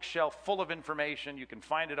bookshelf full of information. You can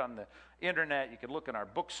find it on the internet. You can look in our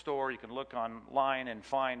bookstore. You can look online and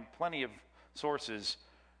find plenty of sources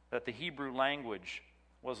that the Hebrew language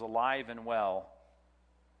was alive and well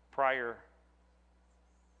prior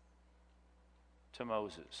to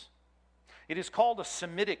Moses. It is called a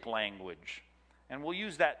Semitic language, and we'll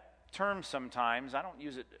use that term sometimes. I don't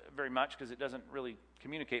use it very much because it doesn't really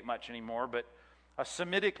communicate much anymore, but a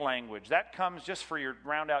Semitic language. That comes, just for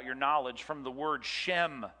round out your knowledge, from the word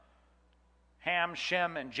Shem. Ham,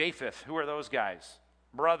 Shem, and Japheth. Who are those guys?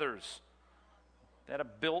 Brothers. They had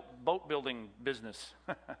a boat building business.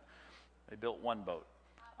 They built one boat.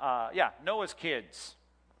 Noah's kids.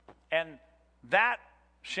 And that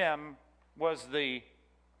Shem was the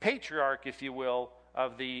patriarch, if you will,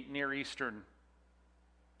 of the Near Eastern,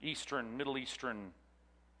 Middle Eastern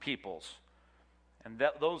peoples. And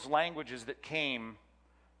those languages that came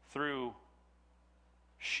through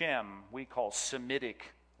Shem, we call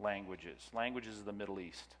Semitic languages of the Middle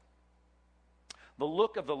East. The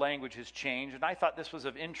look of the language has changed, and I thought this was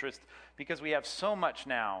of interest because we have so much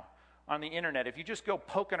now on the internet. If you just go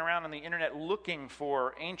poking around on the internet looking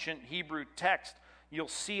for ancient Hebrew text, you'll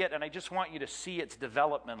see it, and I just want you to see its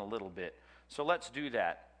development a little bit. So let's do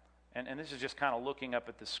that. And this is just kind of looking up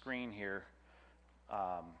at the screen here.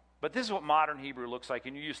 But this is what modern Hebrew looks like,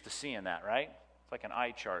 and you're used to seeing that, right? It's like an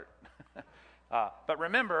eye chart. But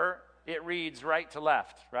remember, it reads right to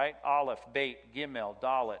left, right? Aleph, Beit, Gimel,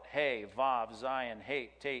 Dalet, Hey, Vav, Zion,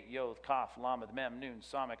 Hate, Tate, Yod, Kaf, Lamed, Mem, Nun,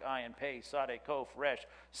 Samek, Ayin, Pei, Sade, Kof, Resh,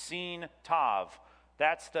 Sin, Tav.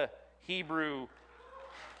 That's the Hebrew.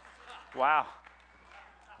 Wow.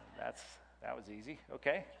 That was easy.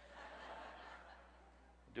 Okay.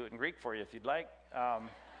 Do it in Greek for you if you'd like.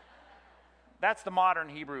 That's the modern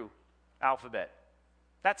Hebrew alphabet.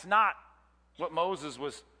 That's not what Moses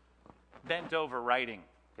was bent over writing.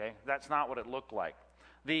 Okay, that's not what it looked like.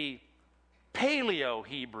 The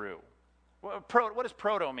Paleo-Hebrew. What does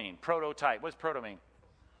proto mean? Prototype. What does proto mean?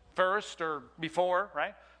 First or before,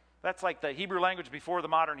 right? That's like the Hebrew language before the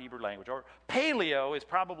modern Hebrew language. Or Paleo is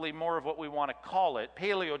probably more of what we want to call it.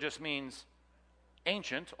 Paleo just means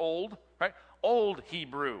ancient, old, right? Old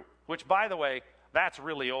Hebrew, which, by the way, that's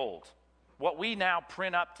really old. What we now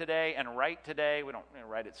print up today and write today, we don't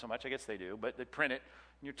write it so much, I guess they do, but they print it,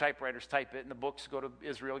 and your typewriters type it, and the books go to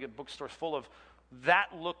Israel, get bookstores full of that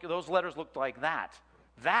look. Those letters looked like that.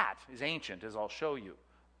 That is ancient, as I'll show you.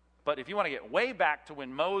 But if you want to get way back to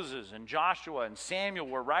when Moses and Joshua and Samuel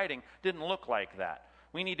were writing, it didn't look like that.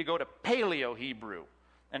 We need to go to Paleo-Hebrew.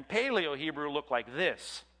 And Paleo-Hebrew looked like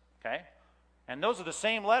this, okay? And those are the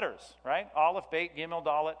same letters, right? Aleph, Beit, Gimel,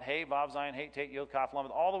 Dalet, Hey, Vav, Zion, Hate, Tate, Yod, Kaf,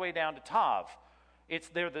 Lamed, all the way down to Tav. It's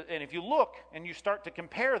there, and if you look and you start to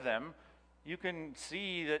compare them, you can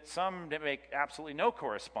see that some make absolutely no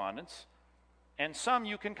correspondence, and some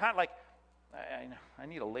you can kind of like, I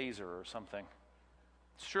need a laser or something.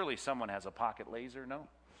 Surely someone has a pocket laser, no?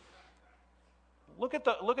 Look at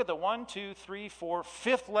the 1, 2, 3, 4,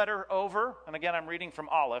 fifth letter over. And again, I'm reading from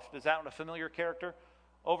Aleph. Is that a familiar character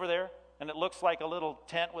over there? And it looks like a little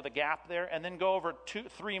tent with a gap there. And then go over 2,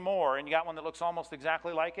 3 more, and you got one that looks almost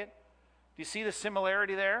exactly like it. Do you see the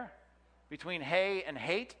similarity there between hay and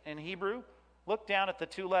hate in Hebrew? Look down at the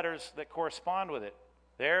 2 letters that correspond with it.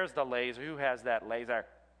 There's the laser. Who has that laser?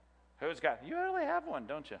 Who's got? You really have one,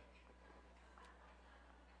 don't you?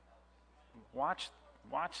 Watch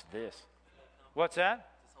this. What's that?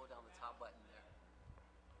 Just hold down the top button there.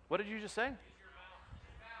 What did you just say?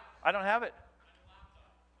 I don't have it.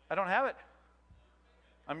 I don't have it.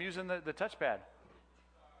 I'm using the touchpad.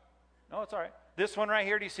 No, it's all right. This one right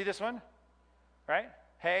here, do you see this one? Right?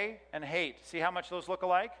 Hay and hate. See how much those look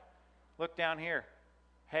alike? Look down here.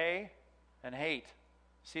 Hay and hate.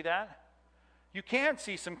 See that? You can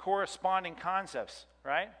see some corresponding concepts,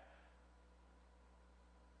 right?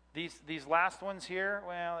 These last ones here,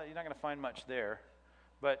 well, you're not going to find much there.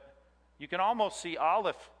 But you can almost see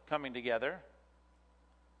Aleph coming together.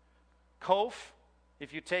 Kof,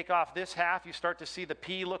 if you take off this half, you start to see the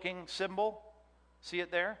P-looking symbol. See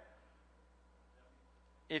it there?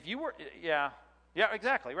 If you were, yeah,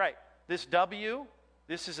 exactly, right. This W,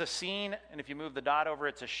 this is a seen, and if you move the dot over,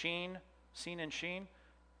 it's a sheen, seen and sheen.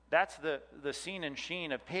 That's the seen and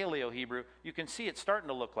sheen of Paleo-Hebrew. You can see it's starting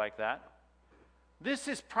to look like that. This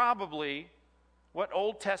is probably what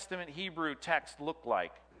Old Testament Hebrew text looked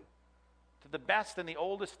like. To the best and the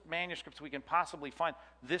oldest manuscripts we can possibly find,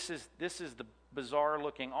 this is the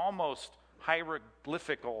bizarre-looking, almost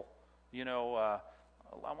hieroglyphical,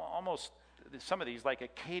 almost some of these like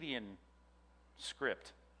Akkadian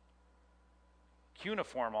script.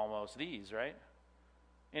 Cuneiform almost, these, right?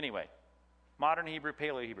 Anyway, modern Hebrew,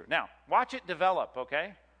 Paleo-Hebrew. Now, watch it develop,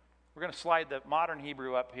 okay? We're going to slide the modern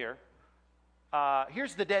Hebrew up here.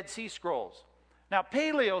 Here's the Dead Sea Scrolls. Now,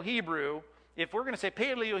 Paleo-Hebrew, if we're going to say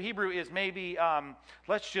Paleo-Hebrew is maybe,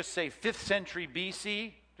 let's just say 5th century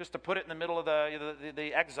BC, just to put it in the middle of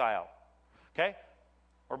the exile, okay?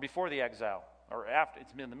 Or before the exile, or after,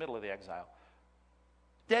 it's in the middle of the exile.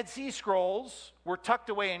 Dead Sea Scrolls were tucked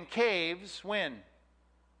away in caves when?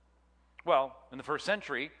 Well, in the 1st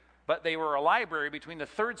century, but they were a library between the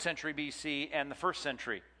 3rd century BC and the 1st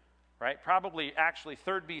century. Right? Probably actually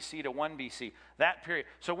 3rd BC to 1 BC, that period.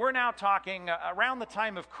 So we're now talking around the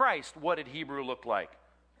time of Christ, what did Hebrew look like?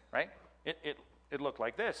 Right? It looked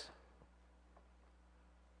like this.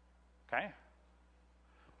 Okay?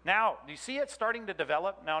 Now, do you see it starting to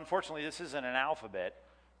develop? Now, unfortunately, this isn't an alphabet.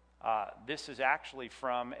 This is actually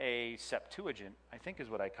from a Septuagint, I think is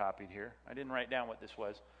what I copied here. I didn't write down what this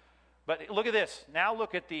was. But look at this. Now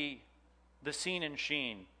look at the seen and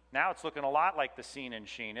sheen. Now it's looking a lot like the seen and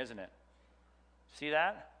sheen, isn't it? See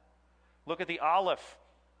that? Look at the Aleph.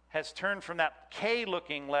 Has turned from that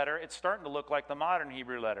K-looking letter. It's starting to look like the modern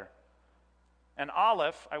Hebrew letter. And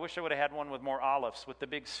Aleph, I wish I would have had one with more olives. With the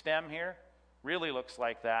big stem here, really looks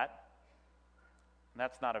like that. And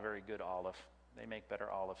that's not a very good olive. They make better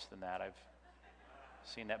olives than that. I've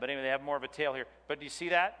seen that. But anyway, they have more of a tail here. But do you see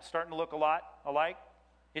that? Starting to look a lot alike?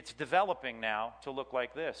 It's developing now to look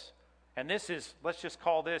like this. And this is, let's just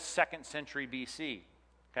call this 2nd century BC.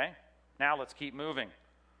 Okay? Now let's keep moving.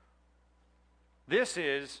 This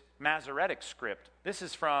is Masoretic script. This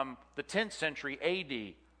is from the 10th century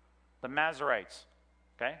AD, the Masoretes.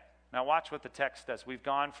 Okay? Now watch what the text does. We've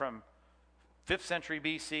gone from 5th century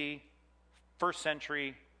BC, 1st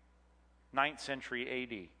century, 9th century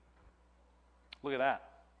AD. Look at that.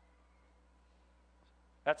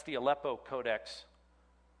 That's the Aleppo Codex.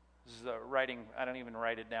 This is the writing, I don't even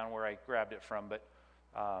write it down where I grabbed it from, but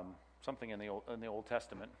something in the Old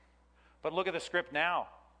Testament. But look at the script now.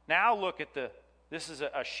 Now look at this is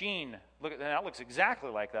a sheen. Look at that, looks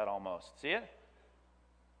exactly like that almost. See it?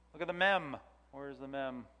 Look at the mem. Where's the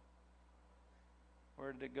mem?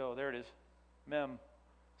 Where did it go? There it is. Mem.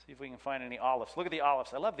 See if we can find any olives. Look at the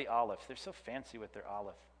olives. I love the olives. They're so fancy with their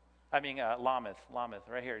olive. Lameth,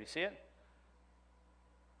 right here. Do you see it?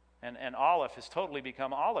 And Aleph has totally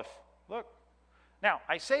become Aleph. Look. Now,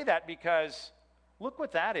 I say that because look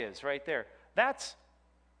what that is right there. That's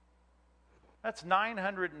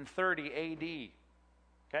 930 AD.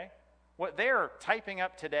 Okay? What they're typing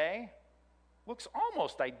up today looks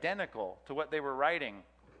almost identical to what they were writing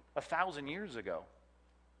 1,000 years ago.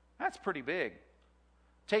 That's pretty big.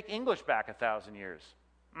 Take English back 1,000 years.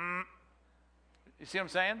 You see what I'm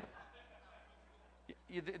saying?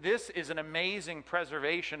 This is an amazing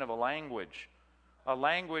preservation of a language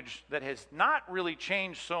that has not really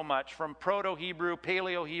changed so much from Proto-Hebrew,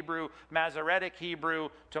 Paleo-Hebrew, Masoretic Hebrew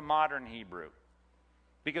to modern Hebrew.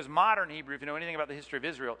 Because modern Hebrew, if you know anything about the history of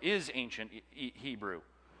Israel, is ancient Hebrew.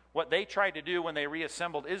 what they tried to do when they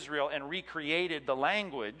reassembled Israel and recreated the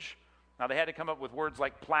language. Now, they had to come up with words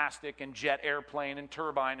like plastic and jet airplane and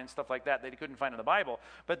turbine and stuff like that they couldn't find in the Bible.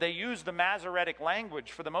 But they used the Masoretic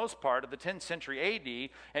language for the most part of the 10th century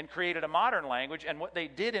A.D. and created a modern language. And what they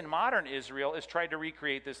did in modern Israel is tried to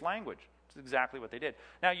recreate this language. That's exactly what they did.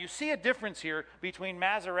 Now, you see a difference here between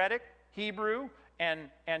Masoretic Hebrew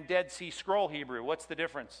and Dead Sea Scroll Hebrew. What's the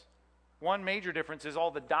difference? One major difference is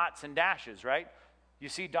all the dots and dashes, right? You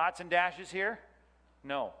see dots and dashes here?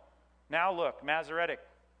 No. Now look, Masoretic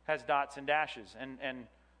has dots and dashes and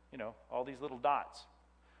all these little dots.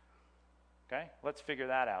 Okay? Let's figure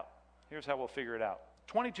that out. Here's how we'll figure it out.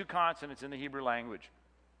 22 consonants in the Hebrew language.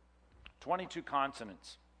 22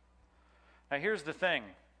 consonants. Now here's the thing.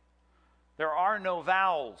 There are no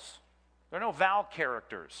vowels. There are no vowel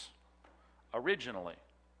characters originally.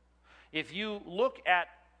 If you look at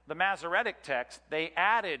the Masoretic text, they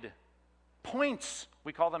added points.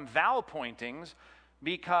 We call them vowel pointings,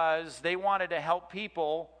 because they wanted to help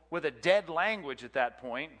people with a dead language at that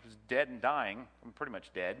point. It was dead and dying. I'm pretty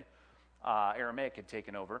much dead. Aramaic had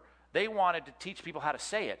taken over. They wanted to teach people how to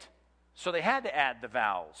say it. So they had to add the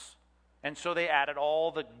vowels. And so they added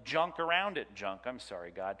all the junk around it. Junk, I'm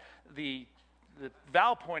sorry, God. The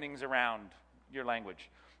vowel pointings around your language.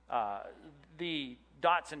 The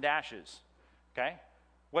dots and dashes. Okay?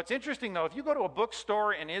 What's interesting, though, if you go to a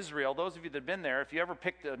bookstore in Israel, those of you that have been there, if you ever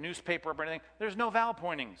picked a newspaper up or anything, there's no vowel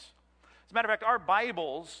pointings. As a matter of fact, our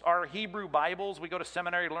Bibles, our Hebrew Bibles, we go to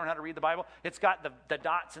seminary to learn how to read the Bible, it's got the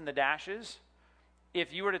dots and the dashes.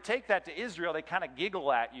 If you were to take that to Israel, they kind of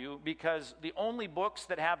giggle at you, because the only books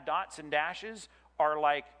that have dots and dashes are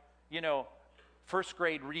like, first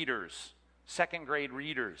grade readers, second grade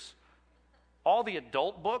readers. All the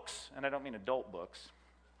adult books, and I don't mean adult books,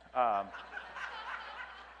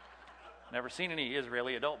 never seen any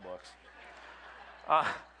Israeli adult books.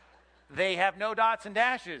 They have no dots and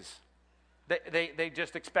dashes. They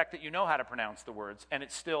just expect that you know how to pronounce the words, and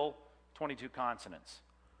it's still 22 consonants.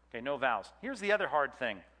 Okay, no vowels. Here's the other hard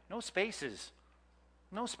thing. No spaces.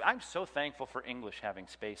 I'm so thankful for English having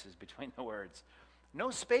spaces between the words.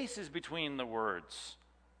 No spaces between the words.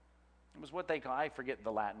 It was what they call, I forget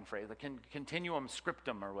the Latin phrase, the continuum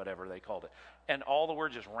scriptum or whatever they called it. And all the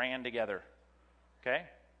words just ran together. Okay?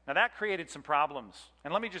 Now that created some problems.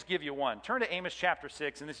 And let me just give you one. Turn to Amos chapter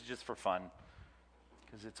 6, and this is just for fun,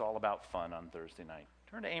 because it's all about fun on Thursday night.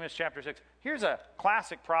 Turn to Amos chapter 6. Here's a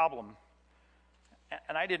classic problem.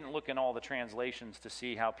 And I didn't look in all the translations to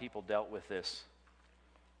see how people dealt with this.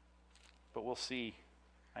 But we'll see.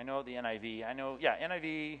 I know the NIV.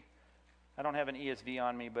 NIV. I don't have an ESV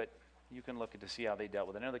on me, but you can look at to see how they dealt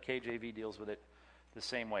with it. I know the KJV deals with it the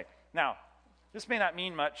same way. Now, this may not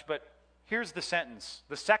mean much, but here's the sentence,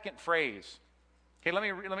 the second phrase. Okay, let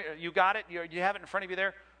me. You got it? You have it in front of you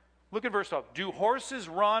there? Look at verse 12. Do horses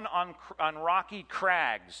run on rocky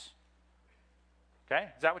crags? Okay,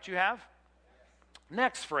 is that what you have?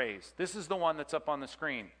 Next phrase. This is the one that's up on the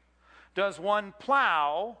screen. Does one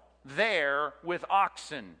plow there with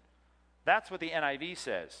oxen? That's what the NIV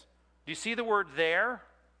says. Do you see the word there?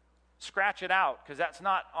 Scratch it out, because that's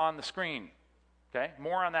not on the screen. Okay,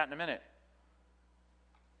 more on that in a minute.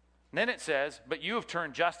 And then it says, but you have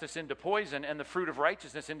turned justice into poison and the fruit of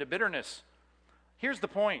righteousness into bitterness. Here's the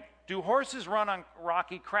point. Do horses run on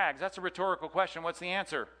rocky crags? That's a rhetorical question. What's the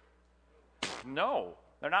answer? No.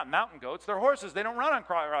 They're not mountain goats. They're horses. They don't run on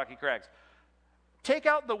rocky crags. Take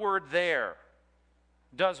out the word there.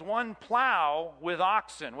 Does one plow with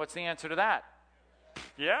oxen? What's the answer to that?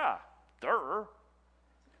 Yeah. Duh.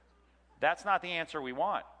 That's not the answer we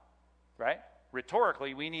want, right?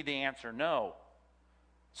 Rhetorically, we need the answer no.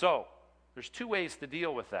 So, there's two ways to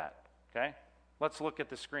deal with that, okay? Let's look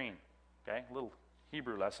at the screen, okay? A little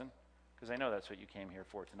Hebrew lesson, because I know that's what you came here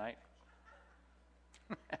for tonight.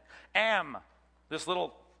 Am, this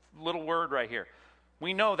little word right here.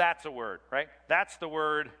 We know that's a word, right? That's the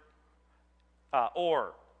word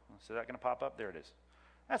or. Is that going to pop up? There it is.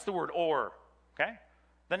 That's the word or, okay?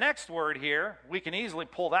 The next word here, we can easily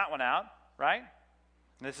pull that one out, right?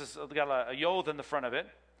 This has got a yod in the front of it.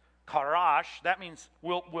 Karash, that means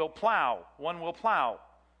will plow. One will plow.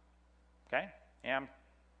 Okay? Am,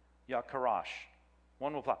 ya karash.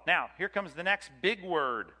 One will plow. Now, here comes the next big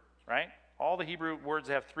word, right? All the Hebrew words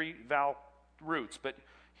have three vowel roots, but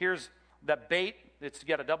here's the bait. It's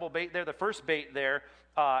got a double bait there. The first bait there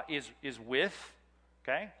is with,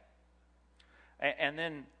 okay? And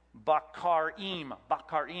then bakarim.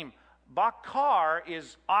 Bakar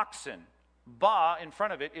is oxen. Ba in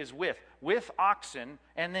front of it is with oxen,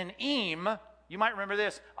 and then im, you might remember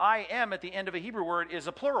this, I am at the end of a Hebrew word is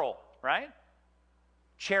a plural, right?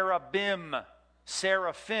 Cherubim,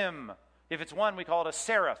 Seraphim. If it's one, we call it a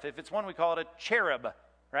seraph. If it's one, we call it a cherub,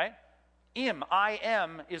 right? Im,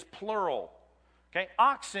 I-M, is plural. Okay?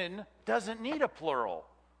 Oxen doesn't need a plural.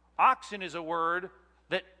 Oxen is a word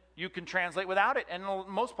that you can translate without it. And in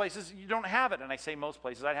most places, you don't have it. And I say most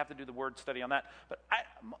places. I'd have to do the word study on that. But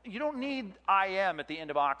you don't need I-M at the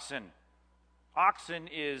end of oxen. Oxen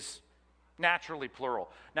is naturally plural.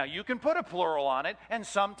 Now, you can put a plural on it, and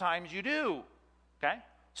sometimes you do. Okay?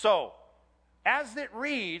 So, as it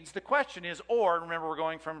reads, the question is, or, remember we're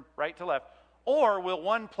going from right to left, or will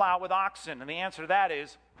one plow with oxen? And the answer to that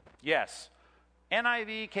is yes.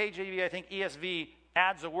 NIV, KJV, I think ESV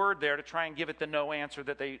adds a word there to try and give it the no answer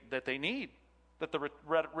that they need, that the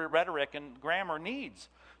rhetoric and grammar needs.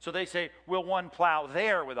 So they say, will one plow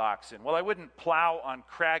there with oxen? Well, I wouldn't plow on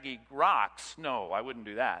craggy rocks. No, I wouldn't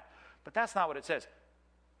do that. But that's not what it says.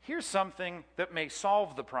 Here's something that may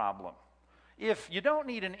solve the problem. If you don't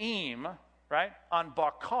need an im, right, on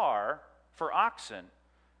bakar for oxen,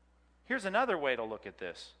 here's another way to look at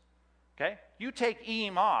this. Okay? You take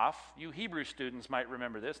im off. You Hebrew students might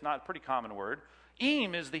remember this, not a pretty common word.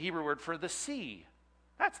 Im is the Hebrew word for the sea.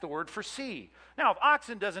 That's the word for sea. Now, if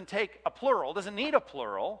oxen doesn't need a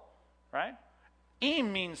plural, right?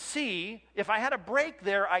 Im means sea. If I had a break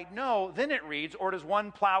there, I'd know, then it reads, or does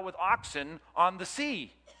one plow with oxen on the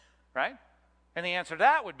sea? Right? And the answer to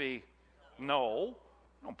that would be, no,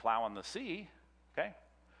 don't plow on the sea. Okay?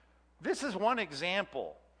 This is one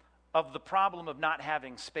example of the problem of not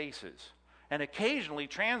having spaces. And occasionally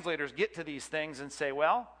translators get to these things and say,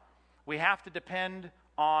 well, we have to depend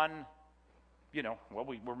on,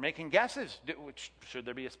 we're making guesses. Should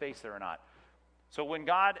there be a space there or not? So when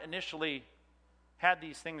God initially had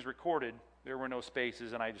these things recorded, there were no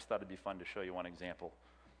spaces, and I just thought it'd be fun to show you one example.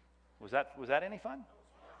 Was that any fun?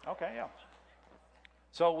 Okay, yeah.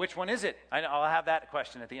 So which one is it? I'll have that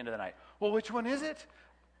question at the end of the night. Well, which one is it?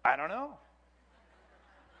 I don't know.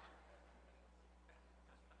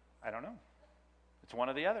 It's one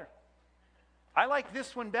or the other. I like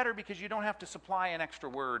this one better because you don't have to supply an extra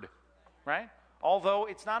word, right? Although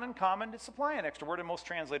it's not uncommon to supply an extra word, and most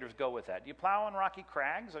translators go with that. Do you plow on rocky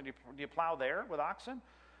crags, or do you plow there with oxen?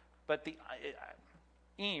 But the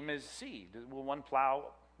im is sea. Will one plow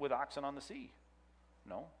with oxen on the sea?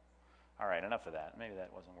 No? All right, enough of that. Maybe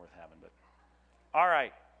that wasn't worth having, but... All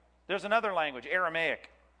right, there's another language, Aramaic.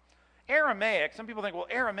 Aramaic, some people think, well,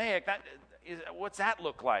 Aramaic, what's that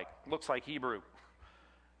look like? Looks like Hebrew.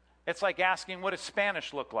 It's like asking, what does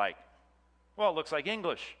Spanish look like? Well, it looks like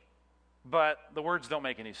English, but the words don't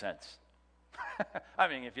make any sense. I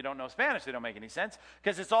mean, if you don't know Spanish, they don't make any sense,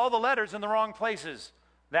 because it's all the letters in the wrong places.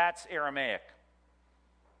 That's Aramaic.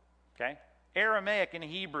 Okay? Aramaic and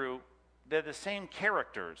Hebrew, they're the same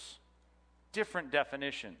characters, different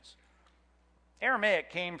definitions.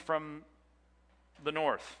 Aramaic came from the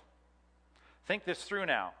north. Think this through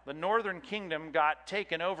now. The northern kingdom got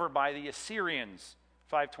taken over by the Assyrians,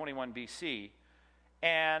 521 BC,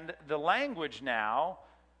 and the language now,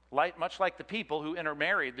 much like the people who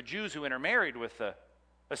intermarried, the Jews who intermarried with the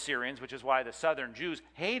Assyrians, which is why the southern Jews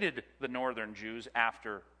hated the northern Jews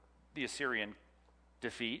after the Assyrian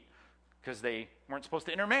defeat, because they weren't supposed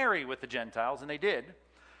to intermarry with the Gentiles, and they did.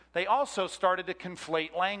 They also started to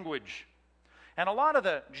conflate language. And a lot of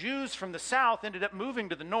the Jews from the south ended up moving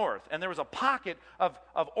to the north. And there was a pocket of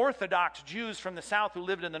Orthodox Jews from the south who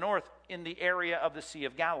lived in the north in the area of the Sea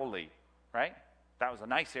of Galilee, right? That was a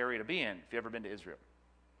nice area to be in if you've ever been to Israel.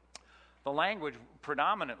 The language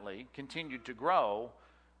predominantly continued to grow,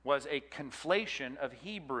 was a conflation of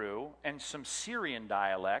Hebrew and some Syrian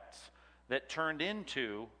dialects that turned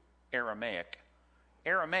into Aramaic.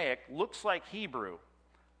 Aramaic looks like Hebrew,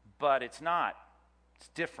 but it's not. It's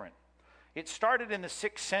different. It started in the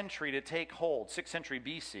 6th century to take hold, 6th century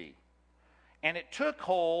BC. And it took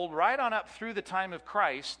hold right on up through the time of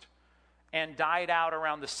Christ and died out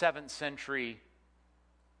around the 7th century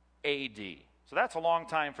AD. So that's a long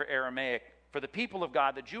time for Aramaic, for the people of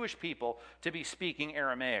God, the Jewish people, to be speaking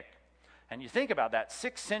Aramaic. And you think about that,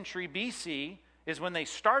 6th century BC is when they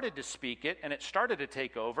started to speak it, and it started to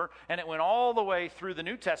take over, and it went all the way through the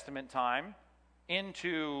New Testament time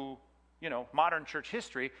into modern church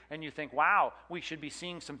history, and you think, wow, we should be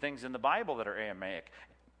seeing some things in the Bible that are Aramaic.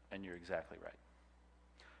 And you're exactly right.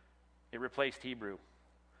 It replaced Hebrew.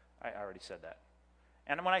 I already said that.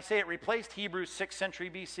 And when I say it replaced Hebrew 6th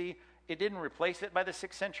century BC, it didn't replace it by the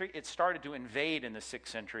 6th century. It started to invade in the 6th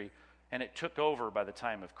century, and it took over by the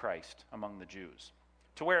time of Christ among the Jews.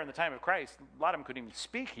 To where in the time of Christ, a lot of them couldn't even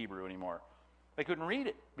speak Hebrew anymore. They couldn't read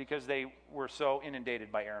it because they were so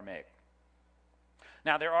inundated by Aramaic.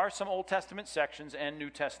 Now, there are some Old Testament sections and New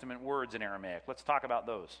Testament words in Aramaic. Let's talk about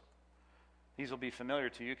those. These will be familiar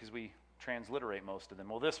to you because we transliterate most of them.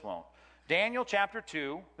 Well, this won't. Daniel chapter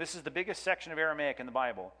 2, this is the biggest section of Aramaic in the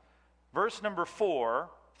Bible. Verse number 4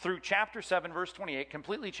 through chapter 7, verse 28,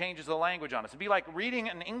 completely changes the language on us. It'd be like reading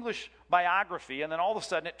an English biography, and then all of a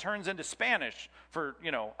sudden it turns into Spanish for,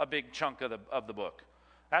 a big chunk of the book.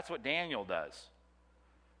 That's what Daniel does.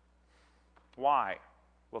 Why?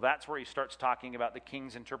 Well, that's where he starts talking about the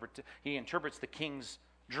king's he interprets the king's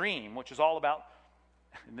dream, which is all about,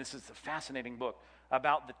 and this is a fascinating book,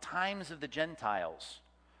 about the times of the Gentiles.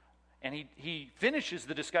 And he finishes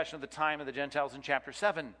the discussion of the time of the Gentiles in chapter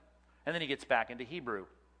 7, and then he gets back into Hebrew.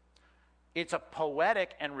 It's a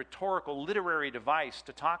poetic and rhetorical literary device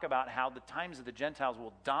to talk about how the times of the Gentiles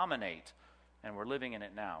will dominate, and we're living in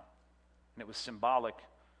it now. And it was symbolic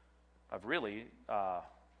of really a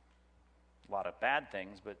lot of bad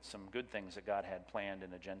things, but some good things that God had planned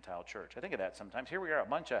in the Gentile church. I think of that sometimes. Here we are, a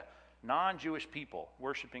bunch of non-Jewish people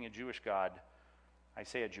worshiping a Jewish God. I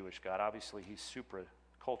say a Jewish God. Obviously, he's super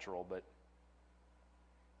cultural, but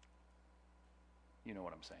you know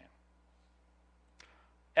what I'm saying.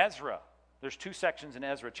 Ezra. There's two sections in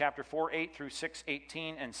Ezra, chapter 4, 8 through 6,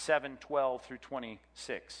 18, and 7, 12 through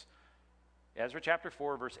 26. Ezra chapter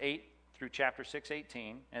 4, verse 8 through chapter 6,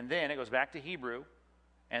 18, and then it goes back to Hebrew,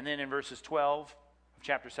 and then in verses 12 of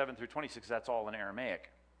chapter 7 through 26, that's all in Aramaic.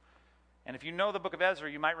 And if you know the book of Ezra,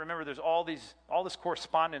 you might remember there's all this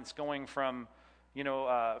correspondence going from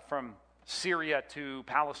Syria to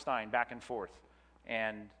Palestine, back and forth.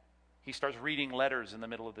 And he starts reading letters in the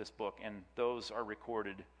middle of this book, and those are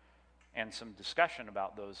recorded, and some discussion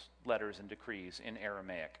about those letters and decrees in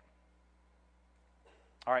Aramaic.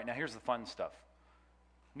 All right, now here's the fun stuff.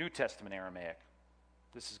 New Testament Aramaic.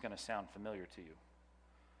 This is going to sound familiar to you.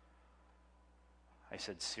 I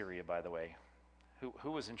said Syria, by the way.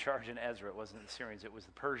 Who was in charge in Ezra? It wasn't the Syrians, it was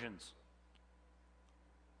the Persians.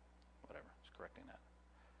 Whatever, just correcting that.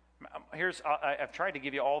 I've tried to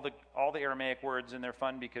give you all the Aramaic words, and they're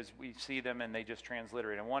fun because we see them and they just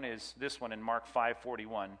transliterate. And one is this one in Mark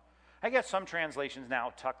 5:41. I guess some translations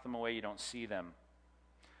now tuck them away, you don't see them.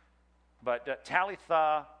 But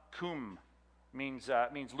Talitha cum means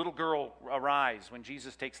little girl, arise, when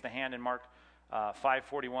Jesus takes the hand in Mark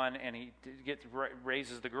 5:41 and he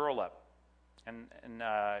raises the girl up. And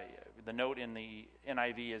the note in the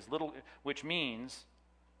NIV is little, which means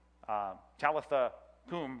Talitha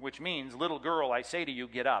cum, which means little girl, I say to you,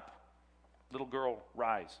 get up. Little girl,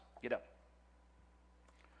 rise, get up.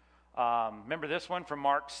 Remember this one from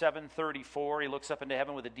Mark 7:34. He looks up into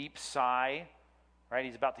heaven with a deep sigh. Right,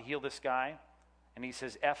 he's about to heal this guy, and he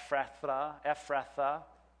says, Ephrathah, Ephrathah,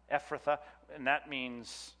 Ephrathah, and that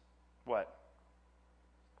means what?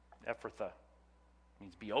 Ephrathah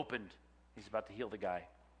means be opened. He's about to heal the guy.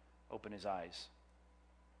 Open his eyes.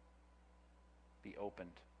 Be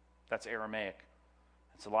opened. That's Aramaic.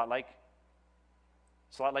 It's a lot like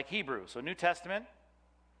Hebrew. So New Testament,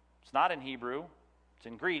 it's not in Hebrew, it's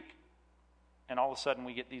in Greek, and all of a sudden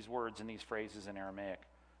we get these words and these phrases in Aramaic.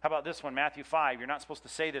 How about this one, Matthew 5? You're not supposed to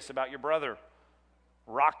say this about your brother.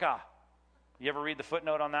 Raka. You ever read the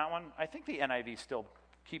footnote on that one? I think the NIV still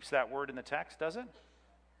keeps that word in the text, does it?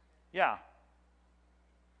 Yeah.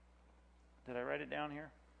 Did I write it down here?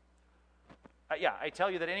 Yeah, I tell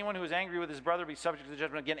you that anyone who is angry with his brother will be subject to the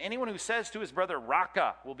judgment. Again, anyone who says to his brother,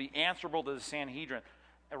 Raka, will be answerable to the Sanhedrin.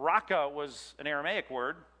 Raka was an Aramaic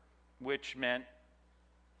word, which meant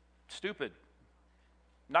stupid,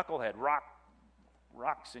 knucklehead,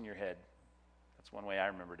 rocks in your head. That's one way I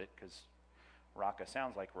remembered it, because Raka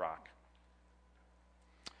sounds like rock.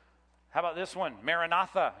 How about this one?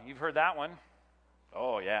 Maranatha. You've heard that one.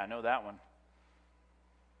 Oh, yeah, I know that one.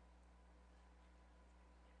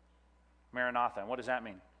 Maranatha. And what does that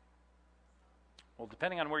mean? Well,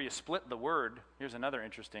 depending on where you split the word, here's another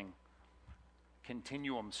interesting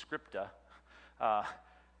continuum scripta.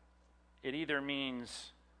 It either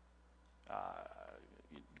means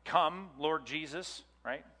come, Lord Jesus,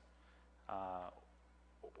 right?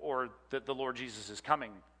 Or that the Lord Jesus is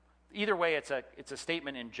coming. Either way, it's a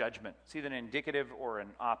statement in judgment. It's either an indicative or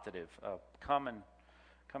an optative.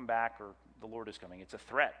 Come back, or the Lord is coming. It's a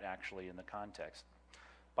threat, actually, in the context.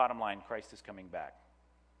 Bottom line, Christ is coming back.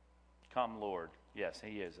 Come, Lord. Yes,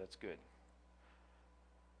 he is. That's good.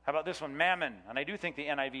 How about this one? Mammon. And I do think the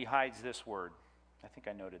NIV hides this word. I think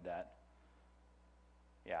I noted that.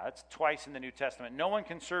 Yeah, it's twice in the New Testament. No one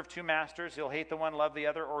can serve two masters. He'll hate the one, love the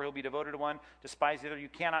other, or he'll be devoted to one, despise the other. You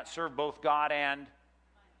cannot serve both God and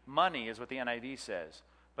money, is what the NIV says.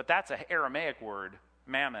 But that's an Aramaic word,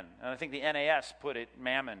 mammon. And I think the NAS put it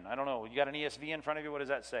mammon. I don't know. You got an ESV in front of you? What does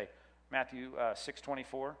that say? Matthew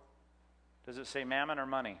 6:24. Does it say mammon or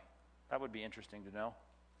money? That would be interesting to know.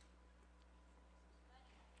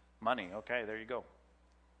 Money. Okay, there you go.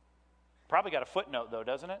 Probably got a footnote, though,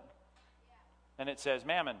 doesn't it? And it says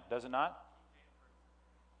mammon, does it not?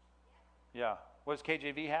 Yeah. What does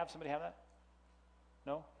KJV have? Somebody have that?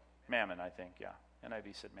 No? Mammon, I think, yeah.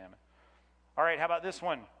 NIV said mammon. All right, how about this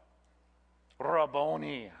one?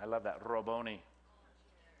 Rabboni. I love that. Rabboni.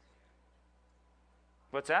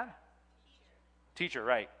 What's that? Teacher,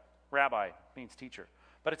 right. Rabbi means teacher.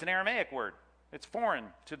 But it's an Aramaic word. It's foreign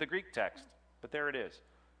to the Greek text. But there it is.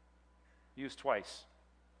 Used twice.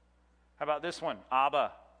 How about this one?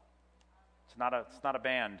 Abba. It's not a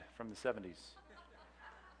band from the 70s.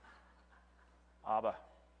 Abba.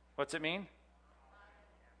 What's it mean?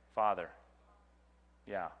 Father.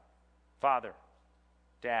 Yeah. Father.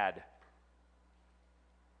 Dad.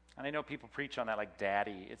 And I know people preach on that like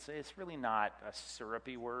daddy. It's really not a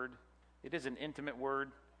syrupy word. It is an intimate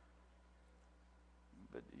word.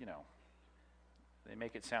 But, they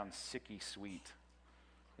make it sound sicky sweet.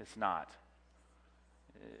 It's not.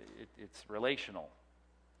 It's relational.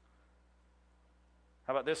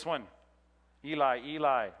 How about this one? Eli,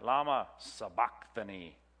 Eli, lama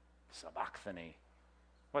sabachthani. Sabachthani.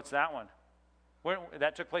 What's that one?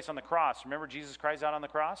 That took place on the cross. Remember Jesus cries out on the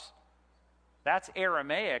cross? That's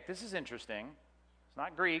Aramaic. This is interesting. It's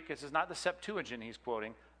not Greek. This is not the Septuagint he's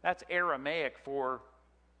quoting. That's Aramaic for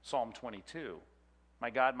Psalm 22. My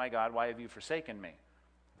God, why have you forsaken me?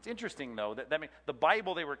 It's interesting, though, that the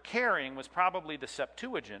Bible they were carrying was probably the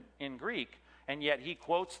Septuagint in Greek, and yet he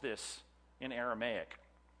quotes this in Aramaic.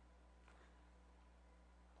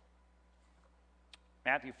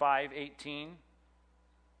 Matthew 5:18.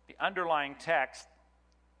 The underlying text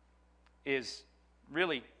is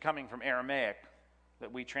really coming from Aramaic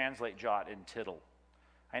that we translate jot and tittle.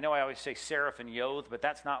 I know I always say seraph and yod, but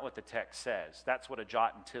that's not what the text says. That's what a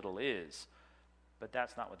jot and tittle is, but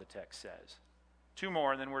that's not what the text says. Two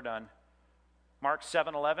more, and then we're done. Mark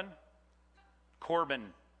 7:11.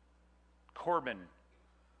 Corban. Corban.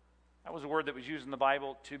 That was a word that was used in the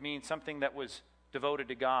Bible to mean something that was devoted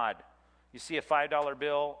to God. You see a $5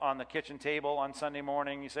 bill on the kitchen table on Sunday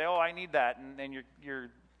morning. You say, oh, I need that. And your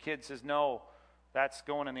kid says, no, that's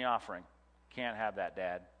going in the offering. Can't have that,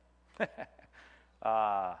 Dad.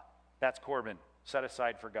 That's Corban, set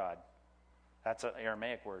aside for God. That's an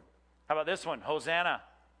Aramaic word. How about this one? Hosanna.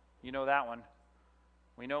 You know that one.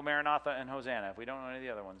 We know Maranatha and Hosanna. If we don't know any of the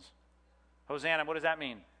other ones. Hosanna, what does that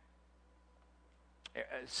mean?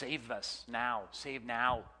 Save us now. Save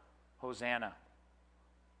now. Hosanna.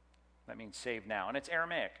 That means save now. And it's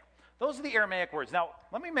Aramaic. Those are the Aramaic words. Now,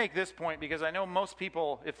 let me make this point because I know most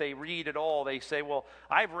people, if they read at all, they say, well,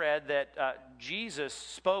 I've read that Jesus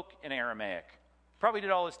spoke in Aramaic. Probably did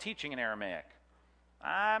all his teaching in Aramaic.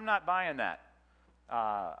 I'm not buying that.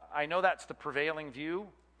 I know that's the prevailing view.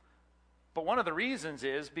 But one of the reasons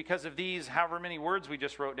is because of these, however many words we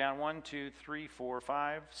just wrote down, 1, 2, 3, 4,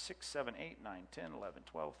 5, 6, 7, 8, 9, 10, 11,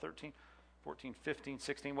 12, 13, 14, 15,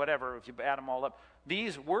 16, whatever, if you add them all up.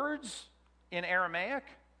 These words in Aramaic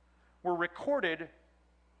were recorded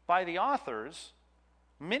by the authors,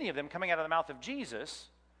 many of them coming out of the mouth of Jesus,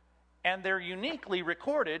 and they're uniquely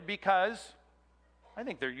recorded because I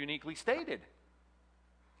think they're uniquely stated.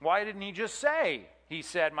 Why didn't he just say, he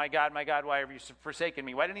said, my God, why have you forsaken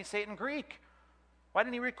me? Why didn't he say it in Greek? Why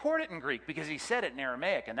didn't he record it in Greek? Because he said it in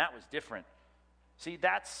Aramaic, and that was different. See,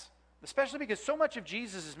 that's, especially because so much of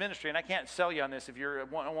Jesus' ministry, and I can't sell you on this if you're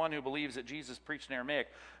one who believes that Jesus preached in Aramaic,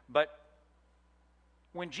 but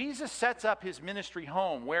when Jesus sets up his ministry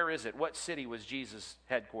home, where is it? What city was Jesus'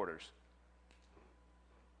 headquarters?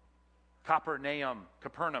 Capernaum,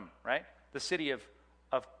 right? The city of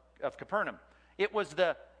Capernaum. It was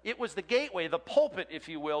the gateway, the pulpit, if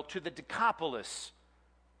you will, to the Decapolis.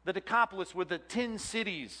 The Decapolis were the 10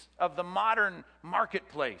 cities of the modern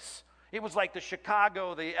marketplace. It was like the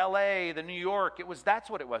Chicago, the LA, the New York. That's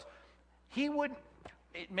what it was.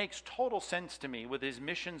 It makes total sense to me with his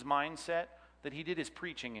missions mindset that he did his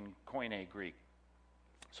preaching in Koine Greek.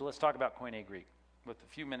 So let's talk about Koine Greek with the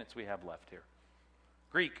few minutes we have left here.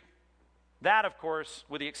 Greek. That, of course,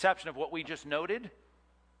 with the exception of what we just noted,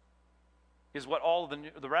 is what all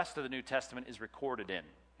of the rest of the New Testament is recorded in.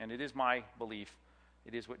 And it is my belief,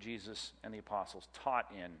 it is what Jesus and the apostles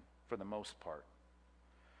taught in for the most part.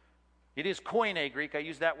 It is Koine Greek. I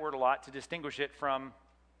use that word a lot to distinguish it from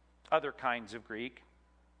other kinds of Greek,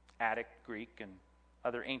 Attic Greek and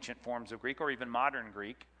other ancient forms of Greek, or even modern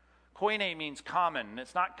Greek. Koine means common.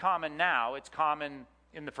 It's not common now, it's common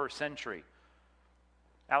in the first century.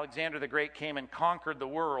 Alexander the Great came and conquered the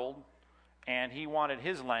world, and he wanted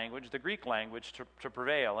his language, the Greek language, to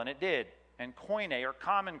prevail, and it did. And Koine, or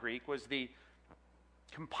common Greek, was the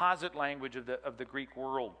composite language of the Greek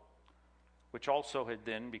world. which also had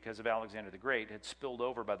then, because of Alexander the Great, had spilled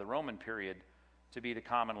over by the Roman period to be the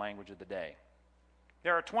common language of the day.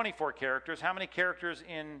 There are 24 characters. How many characters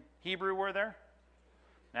in Hebrew were there?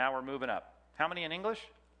 Now we're moving up. How many in English?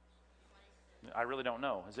 26. I really don't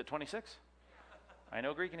know. Is it 26? I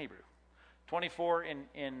know Greek and Hebrew. 24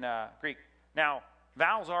 in Greek. Now,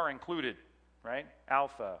 vowels are included, right?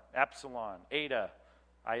 Alpha, epsilon, eta,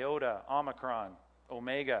 iota, omicron,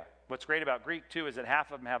 omega. What's great about Greek, too, is that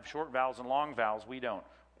half of them have short vowels and long vowels. We don't.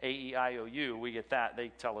 A, E, I, O, U, we get that. They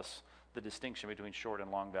tell us the distinction between short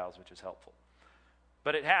and long vowels, which is helpful.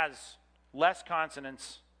 But it has less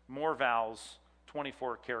consonants, more vowels,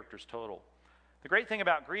 24 characters total. The great thing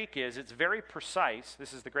about Greek is it's very precise.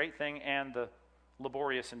 This is the great thing and the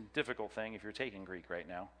laborious and difficult thing if you're taking Greek right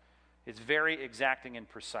now. It's very exacting and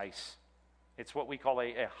precise. It's what we call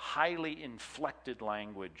a highly inflected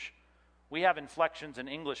language. We have inflections in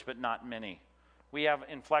English, but not many. We have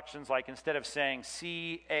inflections like instead of saying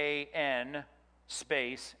C-A-N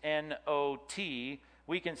space N-O-T,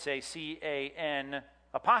 we can say C-A-N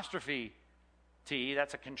apostrophe T.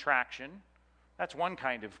 That's a contraction. That's one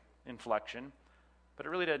kind of inflection, but it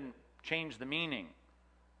really doesn't change the meaning.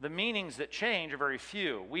 The meanings that change are very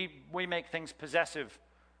few. We make things possessive.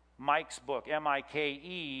 Mike's book,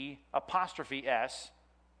 M-I-K-E apostrophe S,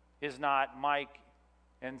 is not Mike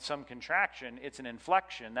and some contraction. It's an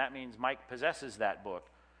inflection. That means Mike possesses that book.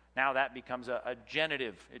 Now that becomes a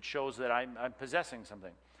genitive. It shows that I'm possessing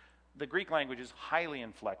something. The Greek language is highly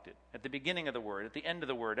inflected. At the beginning of the word, at the end of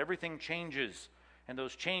the word, everything changes. And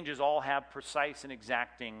those changes all have precise and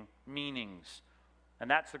exacting meanings. And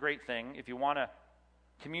that's the great thing. If you want to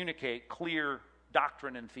communicate clear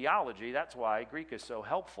doctrine and theology, that's why Greek is so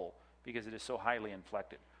helpful, because it is so highly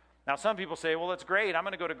inflected. Now, some people say, well, it's great. I'm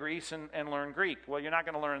going to go to Greece and learn Greek. Well, you're not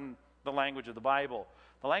going to learn the language of the Bible.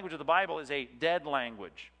 The language of the Bible is a dead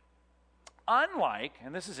language. Unlike,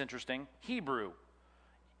 and this is interesting, Hebrew.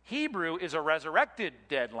 Hebrew is a resurrected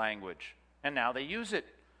dead language, and now they use it.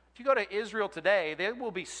 If you go to Israel today, they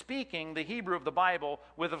will be speaking the Hebrew of the Bible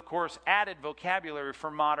with, of course, added vocabulary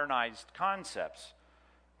for modernized concepts.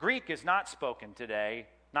 Greek is not spoken today,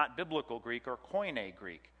 not biblical Greek or Koine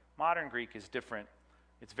Greek. Modern Greek is different.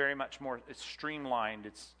 It's very much more, it's streamlined.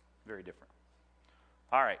 It's very different.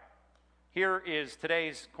 All right. Here is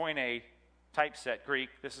today's Koine typeset Greek.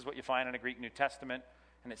 This is what you find in a Greek New Testament.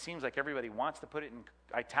 And it seems like everybody wants to put it in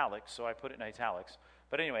italics, so I put it in italics.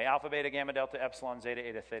 But anyway, alpha, beta, gamma, delta, epsilon, zeta,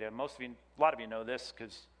 eta, theta. A lot of you know this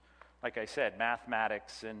because, like I said,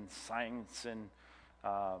 mathematics and science and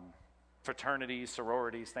fraternities,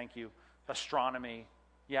 sororities, thank you, astronomy.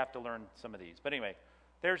 You have to learn some of these. But anyway,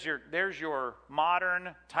 there's your modern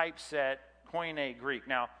typeset Koine Greek.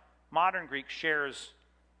 Now, modern Greek shares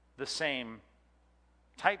the same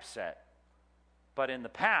typeset, but in the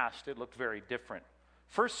past it looked very different.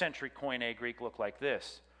 First century Koine Greek looked like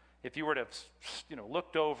this. If you were to,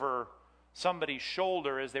 looked over somebody's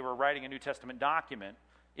shoulder as they were writing a New Testament document,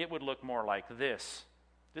 it would look more like this.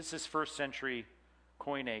 This is first century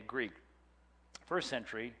Koine Greek. First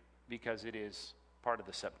century because it is part of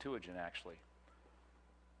the Septuagint, actually.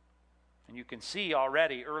 And you can see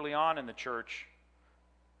already early on in the church,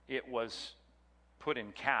 it was put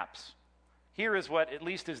in caps. Here is what at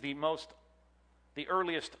least is the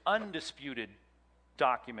earliest undisputed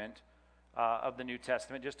document of the New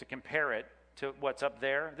Testament, just to compare it to what's up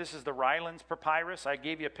there. This is the Rylands Papyrus. I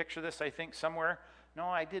gave you a picture of this, I think, somewhere. No,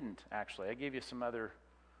 I didn't, actually. I gave you some other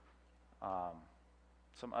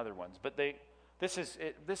ones. But this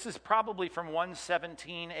is probably from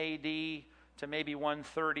 117 A.D. to maybe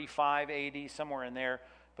 135 A.D., somewhere in there.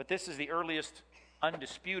 But this is the earliest,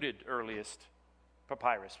 undisputed earliest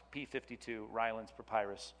papyrus, P52, Rylands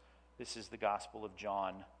Papyrus. This is the Gospel of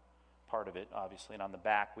John, part of it, obviously, and on the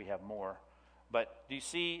back we have more. But do you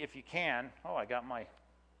see, if you can, I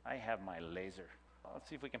have my laser. Let's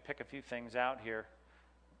see if we can pick a few things out here.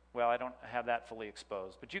 Well, I don't have that fully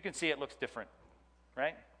exposed, but you can see it looks different,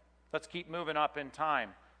 right? Let's keep moving up in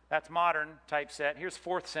time. That's modern typeset. Here's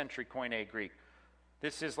 4th century Koine Greek.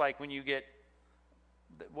 This is like when you get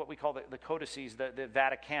what we call the codices, the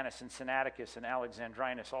Vaticanus and Sinaiticus and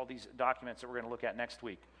Alexandrinus, all these documents that we're going to look at next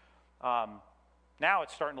week. Now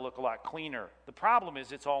it's starting to look a lot cleaner. The problem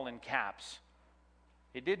is it's all in caps.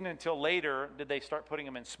 It didn't until later did they start putting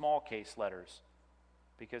them in small case letters,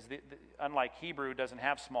 because unlike Hebrew, doesn't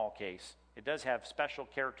have small case. It does have special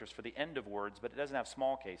characters for the end of words, but it doesn't have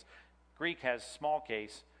small case. Greek has small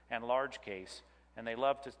case and large case, and they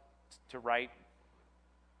love to write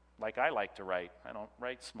like I like to write. I don't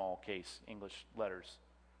write small case English letters.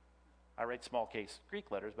 I write small case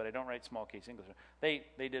Greek letters, but I don't write small case English letters.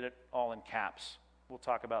 They did it all in caps. We'll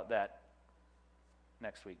talk about that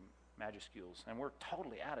next week, majuscules. And we're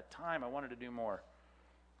totally out of time. I wanted to do more.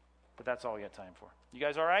 But that's all we got time for. You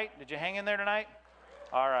guys all right? Did you hang in there tonight?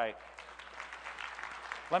 All right.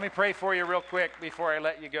 Let me pray for you real quick before I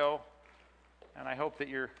let you go. And I hope that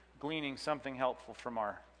you're gleaning something helpful from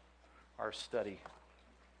our study.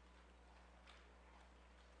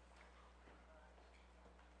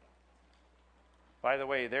 By the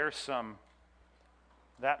way, there's some,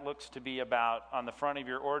 that looks to be about, on the front of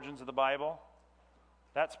your Origins of the Bible,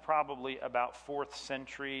 that's probably about 4th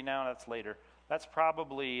century. No, that's later. That's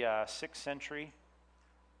probably 6th century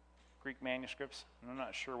Greek manuscripts. I'm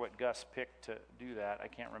not sure what Gus picked to do that. I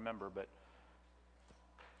can't remember, but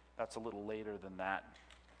that's a little later than that.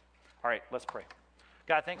 All right, let's pray.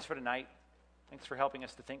 God, thanks for tonight. Thanks for helping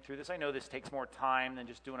us to think through this. I know this takes more time than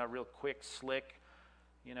just doing a real quick, slick,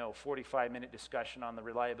 45-minute discussion on the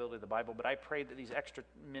reliability of the Bible, but I pray that these extra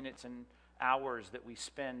minutes and hours that we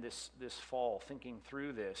spend this fall thinking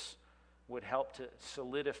through this would help to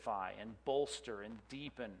solidify and bolster and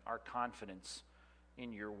deepen our confidence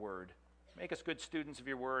in your word. Make us good students of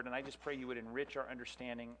your word, and I just pray you would enrich our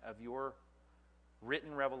understanding of your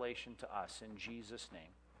written revelation to us. In Jesus'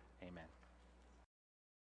 name, amen.